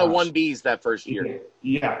 A lot of 1Bs that first year.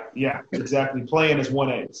 Yeah, exactly. Playing as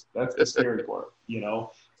 1As. That's the scary part,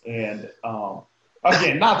 And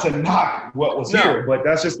again, not to knock what was here, but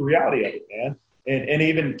that's just the reality of it, man. And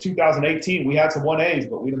even 2018, we had some 1As,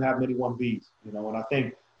 but we didn't have many 1Bs, And I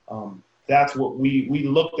think that's what we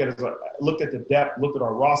looked at looked at the depth, looked at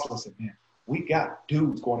our roster, and said, man, we got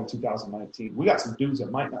dudes going in 2019. We got some dudes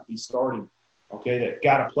that might not be starting, okay, that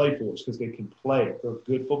got to play for us because they can play. They're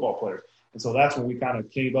good football players. And so that's when we kind of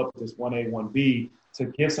came up with this 1A, 1B to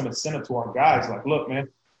give some incentive to our guys. Like, look, man,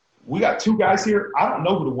 we got two guys here. I don't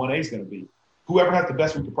know who the 1A is going to be. Whoever has the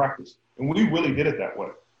best week of practice. And we really did it that way.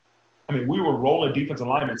 I mean, we were rolling defensive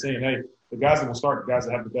linemen saying, hey, the guys that will start, the guys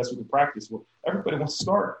that have the best week of practice, well, everybody wants to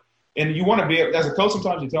start. And you want to be, as a coach,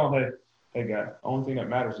 sometimes you tell them, hey, guy, the only thing that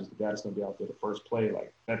matters is the guy that's going to be out there the first play.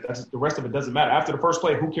 Like, that's the rest of it doesn't matter. After the first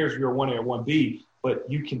play, who cares if you're a 1A or 1B? But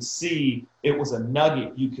you can see it was a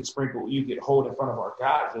nugget you could sprinkle, you could hold in front of our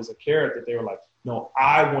guys. It was a carrot that they were like, no,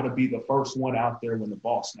 I want to be the first one out there when the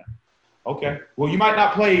ball snaps. Okay, well, you might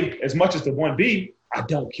not play as much as the 1B. I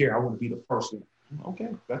don't care. I want to be the first one. Okay,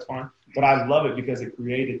 that's fine. But I love it because it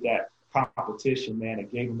created that competition, man.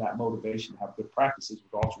 It gave them that motivation to have good practices,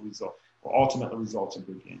 which ultimately results in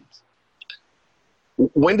good games.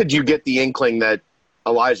 When did you get the inkling that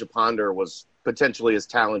Elijah Ponder was potentially as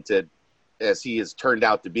talented as he has turned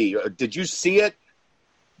out to be? Did you see it?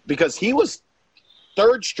 Because he was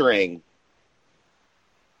third string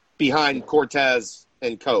behind Cortez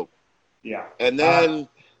and Cope. Yeah. And then,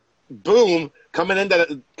 boom, coming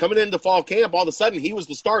into fall camp, all of a sudden he was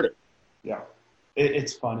the starter. Yeah.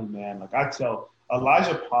 It's funny, man. Like I tell,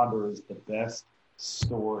 Elijah Ponder is the best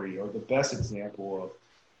story or the best example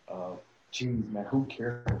of geez, man, who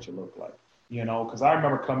cares what you look like? Because I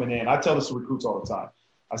remember coming in. I tell this to recruits all the time.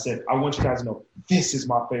 I said, I want you guys to know this is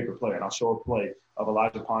my favorite player. And I'll show a play of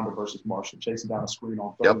Elijah Ponder versus Marshall, chasing down a screen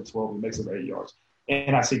on 3rd and 12. He makes it 8 yards.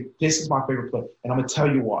 And I say, this is my favorite play. And I'm going to tell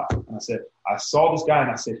you why. And I said, I saw this guy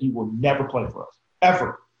and I said, he will never play for us,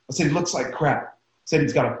 ever. I said, he looks like crap. I said,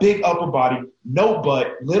 he's got a big upper body, no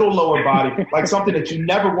butt, little lower body, like something that you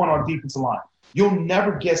never want on defensive line. You'll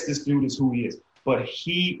never guess this dude is who he is. But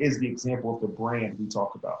he is the example of the brand we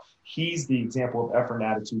talk about. He's the example of effort and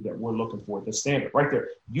attitude that we're looking for, the standard right there.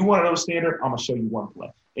 You want to know the standard? I'm going to show you one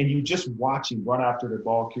play. And you just watch him run after the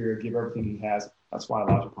ball carrier, give everything he has. That's why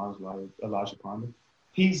Elijah Ponder.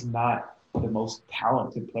 He's not the most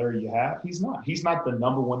talented player you have. He's not. He's not the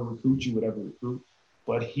number one recruit you would ever recruit.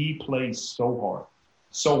 But he plays so hard.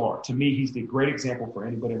 So hard. To me, he's the great example for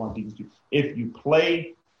anybody on defense. If you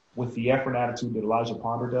play with the effort and attitude that Elijah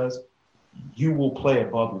Ponder does, you will play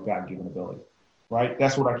above your God-given ability, right?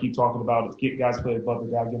 That's what I keep talking about is get guys play above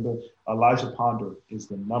their God-given ability. Elijah Ponder is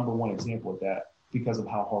the number one example of that. because of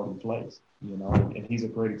how hard he plays, and he's a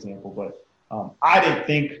great example. But I didn't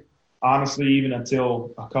think, honestly, even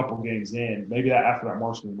until a couple games in, maybe after that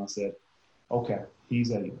Marshall game, I said, okay,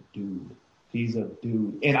 he's a dude. He's a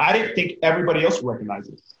dude. And I didn't think everybody else would recognize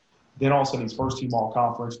it. Then all of a sudden, he's first team all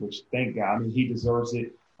conference, which thank God. I mean, he deserves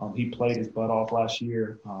it. He played his butt off last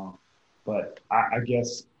year. But I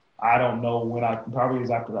guess I don't know when probably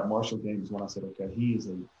was after that Marshall game is when I said, okay, he is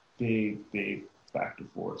a big, big factor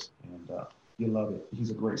for us. And you love it.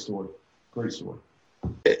 He's a great story. Great story.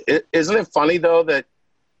 Isn't it funny, though, that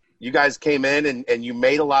you guys came in and you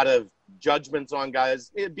made a lot of judgments on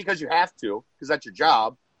guys because you have to, because that's your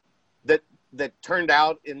job, that turned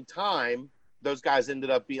out in time, those guys ended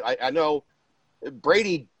up being – I know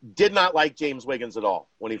Brady did not like James Wiggins at all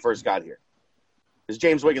when he first got here because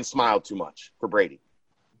James Wiggins smiled too much for Brady.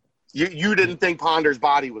 You didn't think Ponder's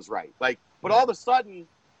body was right. But all of a sudden,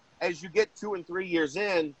 as you get 2 and 3 years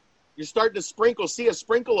in, you're starting to see a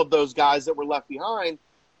sprinkle of those guys that were left behind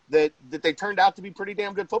that they turned out to be pretty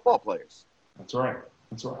damn good football players. That's right.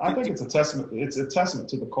 I think it's a testament. It's a testament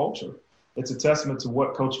to the culture. It's a testament to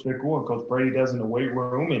what Coach Fickell and Coach Brady does in the weight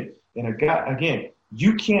room. And a guy, again,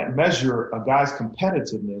 you can't measure a guy's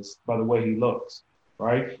competitiveness by the way he looks,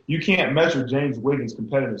 right? You can't measure James Wiggins'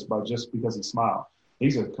 competitiveness by just because he smiles.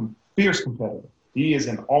 He's a fierce competitor. He is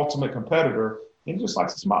an ultimate competitor, and he just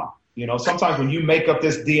likes to smile. Sometimes when you make up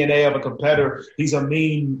this DNA of a competitor, he's a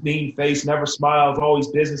mean face, never smiles, always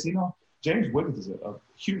business. James Wiggins is a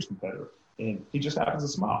huge competitor, and he just happens to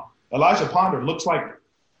smile. Elijah Ponder looks like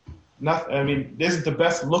nothing. I mean, this is the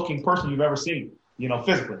best looking person you've ever seen.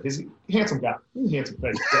 Physically, he's a handsome guy. He's a handsome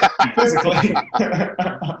face.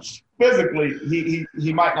 Physically,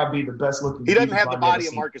 he might not be the best looking. He doesn't have the body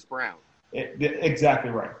of Marcus Brown.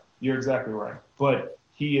 Exactly right. You're exactly right. But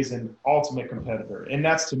he is an ultimate competitor. And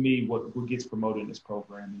that's, to me, what gets promoted in this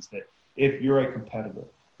program is that if you're a competitor,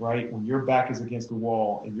 right, when your back is against the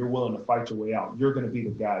wall and you're willing to fight your way out, you're going to be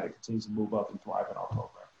the guy that continues to move up and thrive in our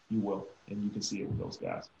program. You will. And you can see it with those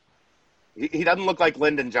guys. He doesn't look like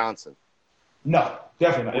Lyndon Johnson. No,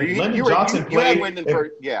 definitely not. If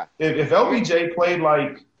LBJ played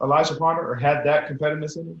like Elijah Ponder or had that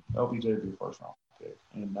competitiveness in him, LBJ would be a first-round pick.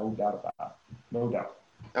 And no doubt about it. No doubt.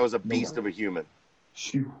 That was a beast of a human.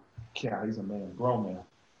 Shoot. Yeah, he's a man. Grown man.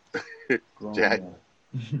 Jack.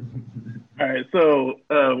 All right, so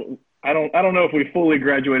I don't know if we fully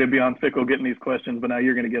graduated beyond Fickell getting these questions, but now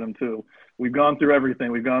you're going to get them too. We've gone through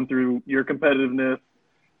everything. We've gone through your competitiveness,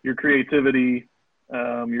 your creativity,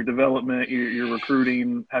 your development, your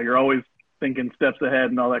recruiting, how you're always thinking steps ahead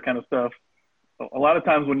and all that kind of stuff. A lot of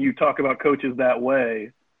times when you talk about coaches that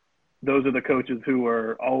way, those are the coaches who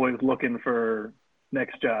are always looking for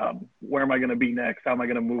next job. Where am I going to be next? How am I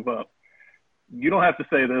going to move up? You don't have to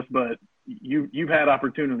say this, but you've had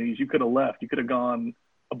opportunities. You could have left. You could have gone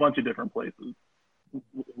a bunch of different places.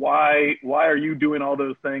 Why are you doing all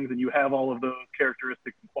those things and you have all of those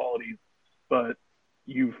characteristics and qualities, but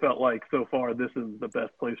you felt like so far this is the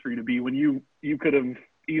best place for you to be when you could have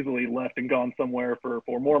easily left and gone somewhere for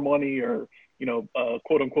more money or, a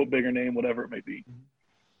quote unquote bigger name, whatever it may be?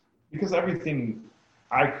 Because everything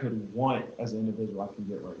I could want as an individual, I can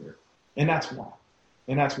get right here. And that's why.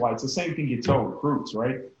 It's the same thing you tell recruits,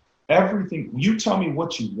 right? Everything, you tell me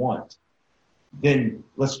what you want, then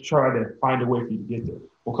let's try to find a way for you to get there.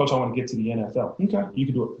 Well, coach, I want to get to the NFL. Okay, you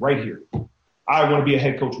can do it right here. I want to be a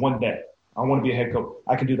head coach one day. I want to be a head coach.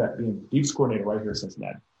 I can do that being defense coordinator right here in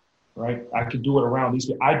Cincinnati, right? I can do it around these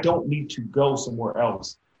people. I don't need to go somewhere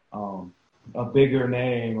else, a bigger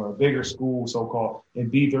name or a bigger school, so-called, and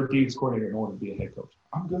be their defense coordinator in order to be a head coach.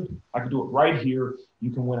 I'm good. I can do it right here.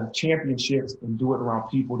 You can win championships and do it around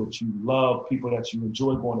people that you love, people that you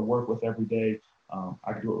enjoy going to work with every day.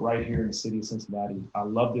 I can do it right here in the city of Cincinnati. I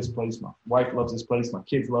love this place. My wife loves this place. My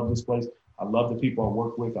kids love this place. I love the people I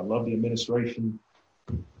work with. I love the administration.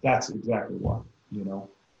 That's exactly why,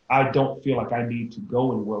 I don't feel like I need to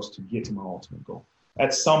go anywhere else to get to my ultimate goal.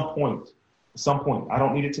 At some point, I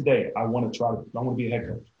don't need it today. I want to be a head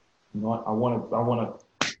coach. I want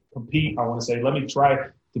to compete. I want to say, let me try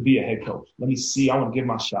to be a head coach. Let me see. I want to give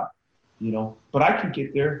my shot, but I can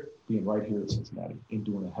get there being right here at Cincinnati and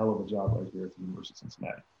doing a hell of a job right here at the University of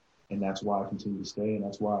Cincinnati. And that's why I continue to stay. And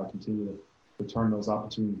that's why I continue to turn those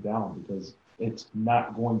opportunities down, because it's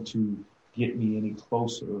not going to get me any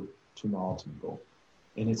closer to my ultimate goal.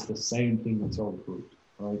 And it's the same thing with all recruits,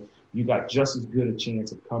 right? You got just as good a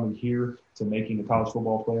chance of coming here to making the college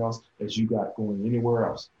football playoffs as you got going anywhere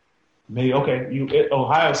else. Maybe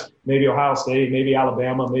Ohio State, maybe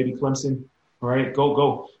Alabama, maybe Clemson, right?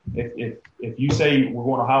 Go. If you say we're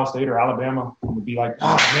going to Ohio State or Alabama, I'm gonna be like,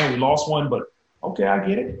 oh man, we lost one, but okay, I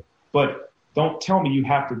get it. But Don't tell me you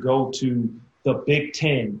have to go to the Big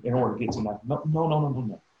Ten in order to get to that.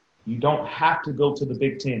 No. You don't have to go to the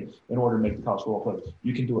Big Ten in order to make the college football playoff.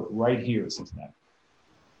 You can do it right here at Cincinnati.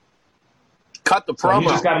 Cut the promo.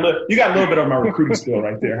 So you got a little bit of my recruiting skill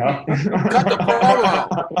right there, huh? Cut the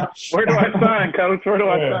promo. Where do I sign, Coach? Where do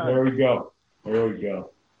I sign? There we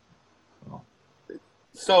go.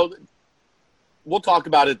 So we'll talk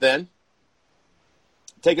about it then.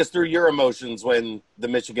 Take us through your emotions when the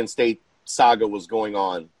Michigan State saga was going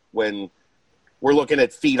on, when we're looking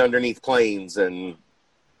at feet underneath planes and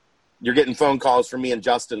you're getting phone calls from me and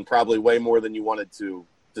Justin probably way more than you wanted to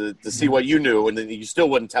see what you knew, and then you still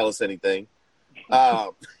wouldn't tell us anything.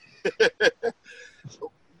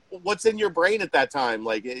 What's in your brain at that time?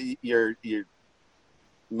 Like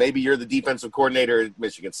maybe you're the defensive coordinator at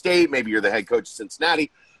Michigan State. Maybe you're the head coach of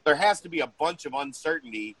Cincinnati. There has to be a bunch of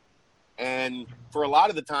uncertainty. And for a lot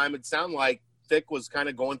of the time, it sounded like Fick was kind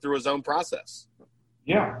of going through his own process.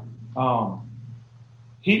 Yeah.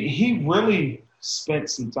 He really spent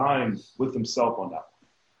some time with himself on that.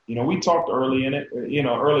 We talked early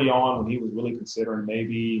on when he was really considering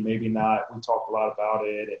maybe not. We talked a lot about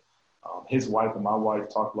it. And, his wife and my wife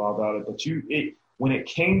talked a lot about it. But when it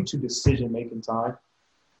came to decision-making time,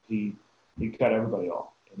 he cut everybody off.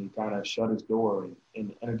 And he kind of shut his door.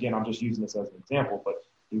 And again, I'm just using this as an example, but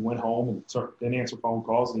he went home and didn't answer phone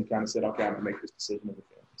calls, and he kind of said, okay, I'm going to make this decision as a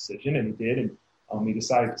family decision. And he did, and he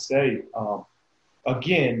decided to stay.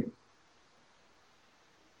 Again,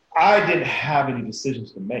 I didn't have any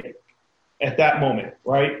decisions to make at that moment,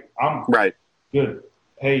 right? I'm right. Good.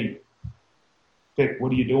 Hey, Vic,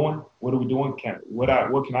 what are you doing? What are we doing?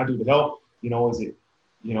 What can I do to help? Is it,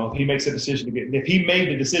 if he makes a decision if he made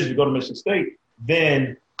the decision to go to Michigan State,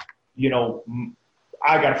 then,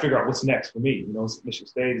 I got to figure out what's next for me. It's Michigan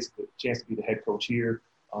State. It's the chance to be the head coach here.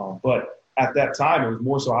 But at that time, it was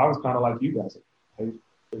more so I was kind of like you guys. Hey,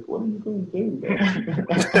 what are you going to do, man?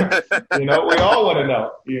 We all want to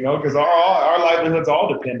know, because our livelihoods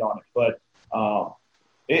all depend on it. But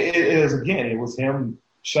it was him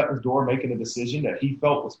shutting his door, making a decision that he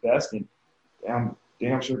felt was best. And I'm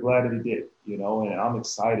damn sure glad that he did, and I'm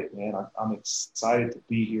excited, man. I'm excited to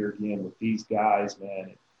be here again with these guys, man.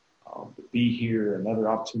 And, to be here, another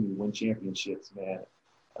opportunity to win championships, man.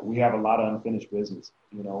 We have a lot of unfinished business,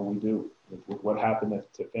 we do. With what happened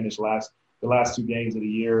to finish the last 2 games of the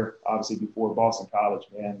year, obviously before Boston College,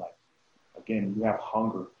 man. Like, again, you have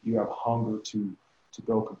hunger. You have hunger to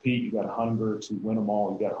go compete. You got hunger to win them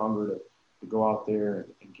all. You got hunger to go out there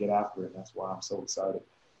and get after it. And that's why I'm so excited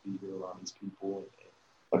to be here around these people.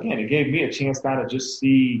 And again, it gave me a chance to kind of just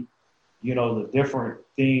see, the different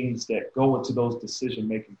things that go into those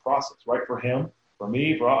decision-making process, right? For him, for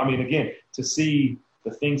me, again, to see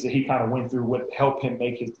the things that he kind of went through would help him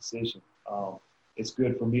make his decision. It's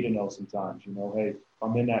good for me to know sometimes, hey, if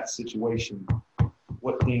I'm in that situation,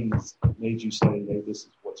 what things made you say, hey, this is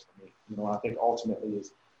what's for me? I think ultimately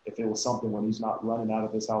is if it was something when he's not running out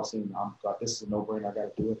of his house and this is a no-brainer, I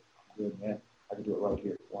got to do it. I'm good, man. I can do it right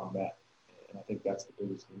here where I'm at. And I think that's the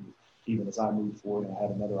biggest thing. Even as I move forward and I had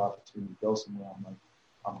another opportunity to go somewhere, I'm like,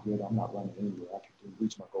 I'm good. I'm not running anywhere. I can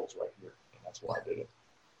reach my goals right here. And that's why I did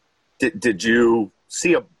it. Did you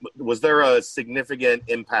see was there a significant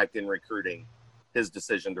impact in recruiting his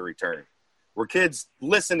decision to return? Were kids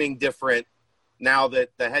listening different now that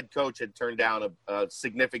the head coach had turned down a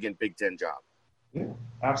significant Big Ten job? Yeah,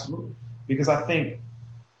 absolutely. Because I think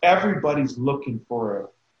everybody's looking for a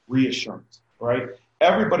reassurance, right?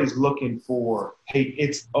 Everybody's looking for, hey,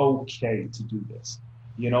 it's okay to do this.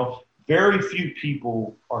 Very few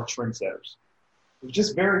people are trendsetters. There's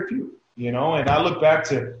just very few, And I look back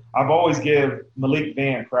to, I've always give Malik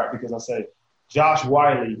Vann crap because I say Josh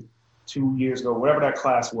Wiley 2 years ago, whatever that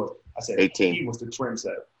class was, I said 18. He was the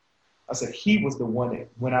trendsetter. I said he was the one that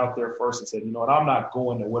went out there first and said, I'm not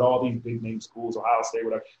going to with all these big name schools, Ohio State,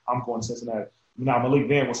 whatever. I'm going to Cincinnati. Now, Malik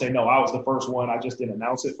Vann will say, no, I was the first one. I just didn't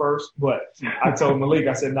announce it first. But I told Malik,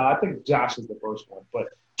 I said, no, I think Josh is the first one. But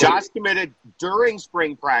Josh committed during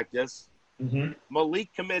spring practice. Mm-hmm. Malik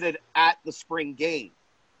committed at the spring game.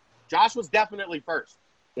 Josh was definitely first.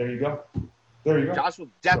 There you go. Josh was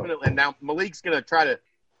definitely – and now Malik's going to try to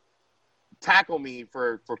tackle me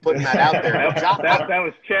for putting that out there. that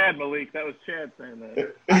was Chad, Malik. That was Chad saying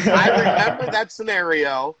that. I remember that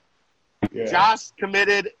scenario. Yeah. Josh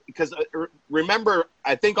committed because remember,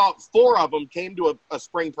 I think all 4 of them came to a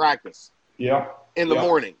spring practice. Yeah. In the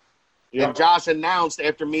morning. Yeah. And Josh announced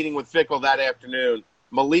after meeting with Fickle that afternoon,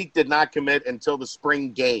 Malik did not commit until the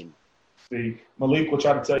spring game. See, Malik will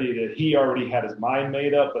try to tell you that he already had his mind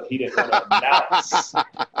made up, but he didn't want to announce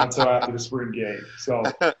until after the spring game. So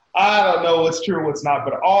I don't know what's true, what's not,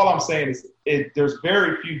 but all I'm saying is there's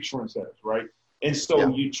very few trendsetters, right? And so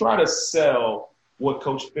you try to sell what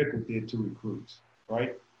Coach Fickell did to recruits,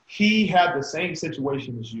 right? He had the same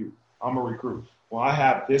situation as you. I'm a recruit. Well, I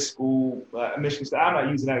have this school, Michigan State. I'm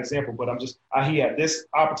not using that example, but he had this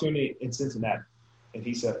opportunity in Cincinnati. And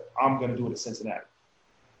he said, I'm going to do it at Cincinnati.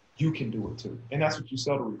 You can do it too. And that's what you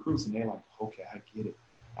sell to recruits. And they're like, okay, I get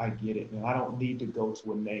it. Man, I don't need to go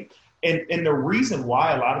to a name. And the reason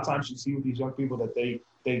why a lot of times you see with these young people that they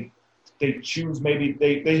choose maybe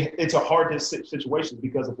it's a hard situation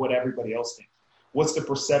because of what everybody else thinks. What's the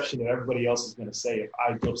perception that everybody else is going to say if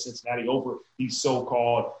I go to Cincinnati over these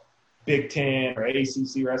so-called Big Ten or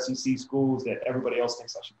ACC or SEC schools that everybody else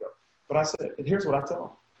thinks I should go? But I said, and here's what I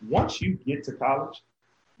tell them. Once you get to college,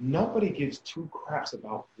 nobody gives two craps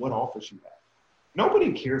about what offers you have.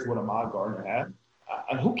 Nobody cares what Ahmad Gardner had.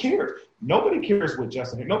 Who cares? Nobody cares what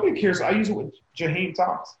Justin. Nobody cares. I use it with Jaheim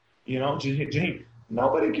Thomas. Jaheim.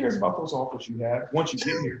 Nobody cares about those offers you have once you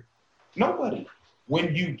get here. Nobody.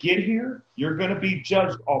 When you get here, you're going to be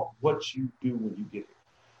judged off what you do when you get here.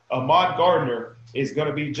 Ahmad Gardner is going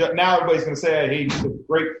to be judged. Now everybody's going to say, hey, he's a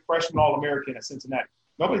great freshman All-American at Cincinnati.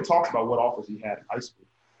 Nobody talks about what offers he had in high school.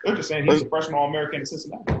 They're just saying he's a freshman All-American at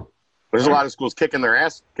Cincinnati. There's a lot of schools kicking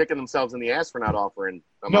themselves in the ass for not offering.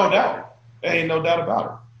 No doubt. There ain't no doubt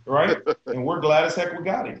about it, right? And we're glad as heck we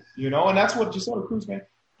got him, And that's what you sell to recruits, man.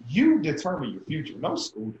 You determine your future. No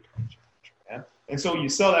school determines your future, man. And so you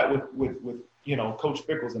sell that with Coach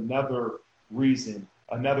Fickell's another reason,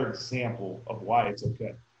 another example of why it's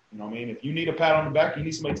okay. You know what I mean? If you need a pat on the back, you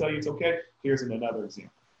need somebody to tell you it's okay, here's another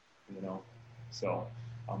example, So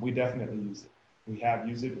we definitely use it. We have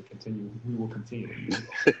used it. We will continue to use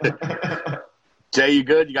it. Jay, you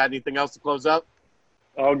good? You got anything else to close up?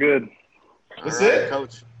 All good. That's it,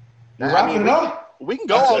 Coach. You're wrapping it up. We can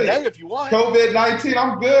go all day if you want. COVID-19,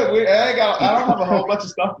 I'm good. I don't have a whole bunch of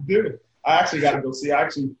stuff to do. I actually got to go see. I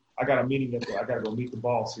got a meeting I got to go meet the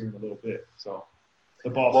boss here in a little bit. So the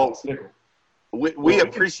boss, Fickell. We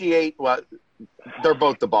appreciate they're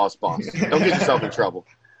both the boss. Don't get yourself in trouble.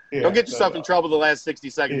 Yeah, don't get yourself in trouble the last 60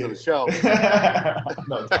 seconds of the show.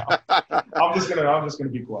 No. I'm just gonna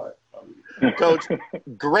be quiet. Coach,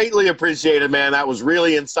 greatly appreciated, man. That was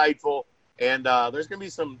really insightful. And there's going to be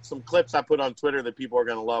some clips I put on Twitter that people are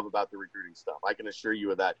going to love about the recruiting stuff. I can assure you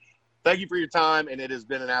of that. Thank you for your time, and it has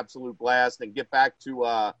been an absolute blast. And get back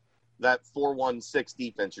to that 4-1-6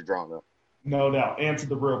 defense you're drawing up. No doubt. And to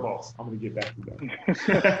the real boss. I'm going to get back to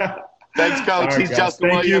that. Thanks, Coach. Right, he's guys. Justin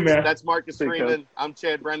Thank Williams. You, man. That's Marcus Freeman. I'm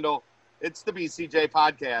Chad Brendel. It's the BCJ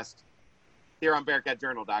Podcast here on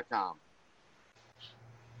BearcatJournal.com.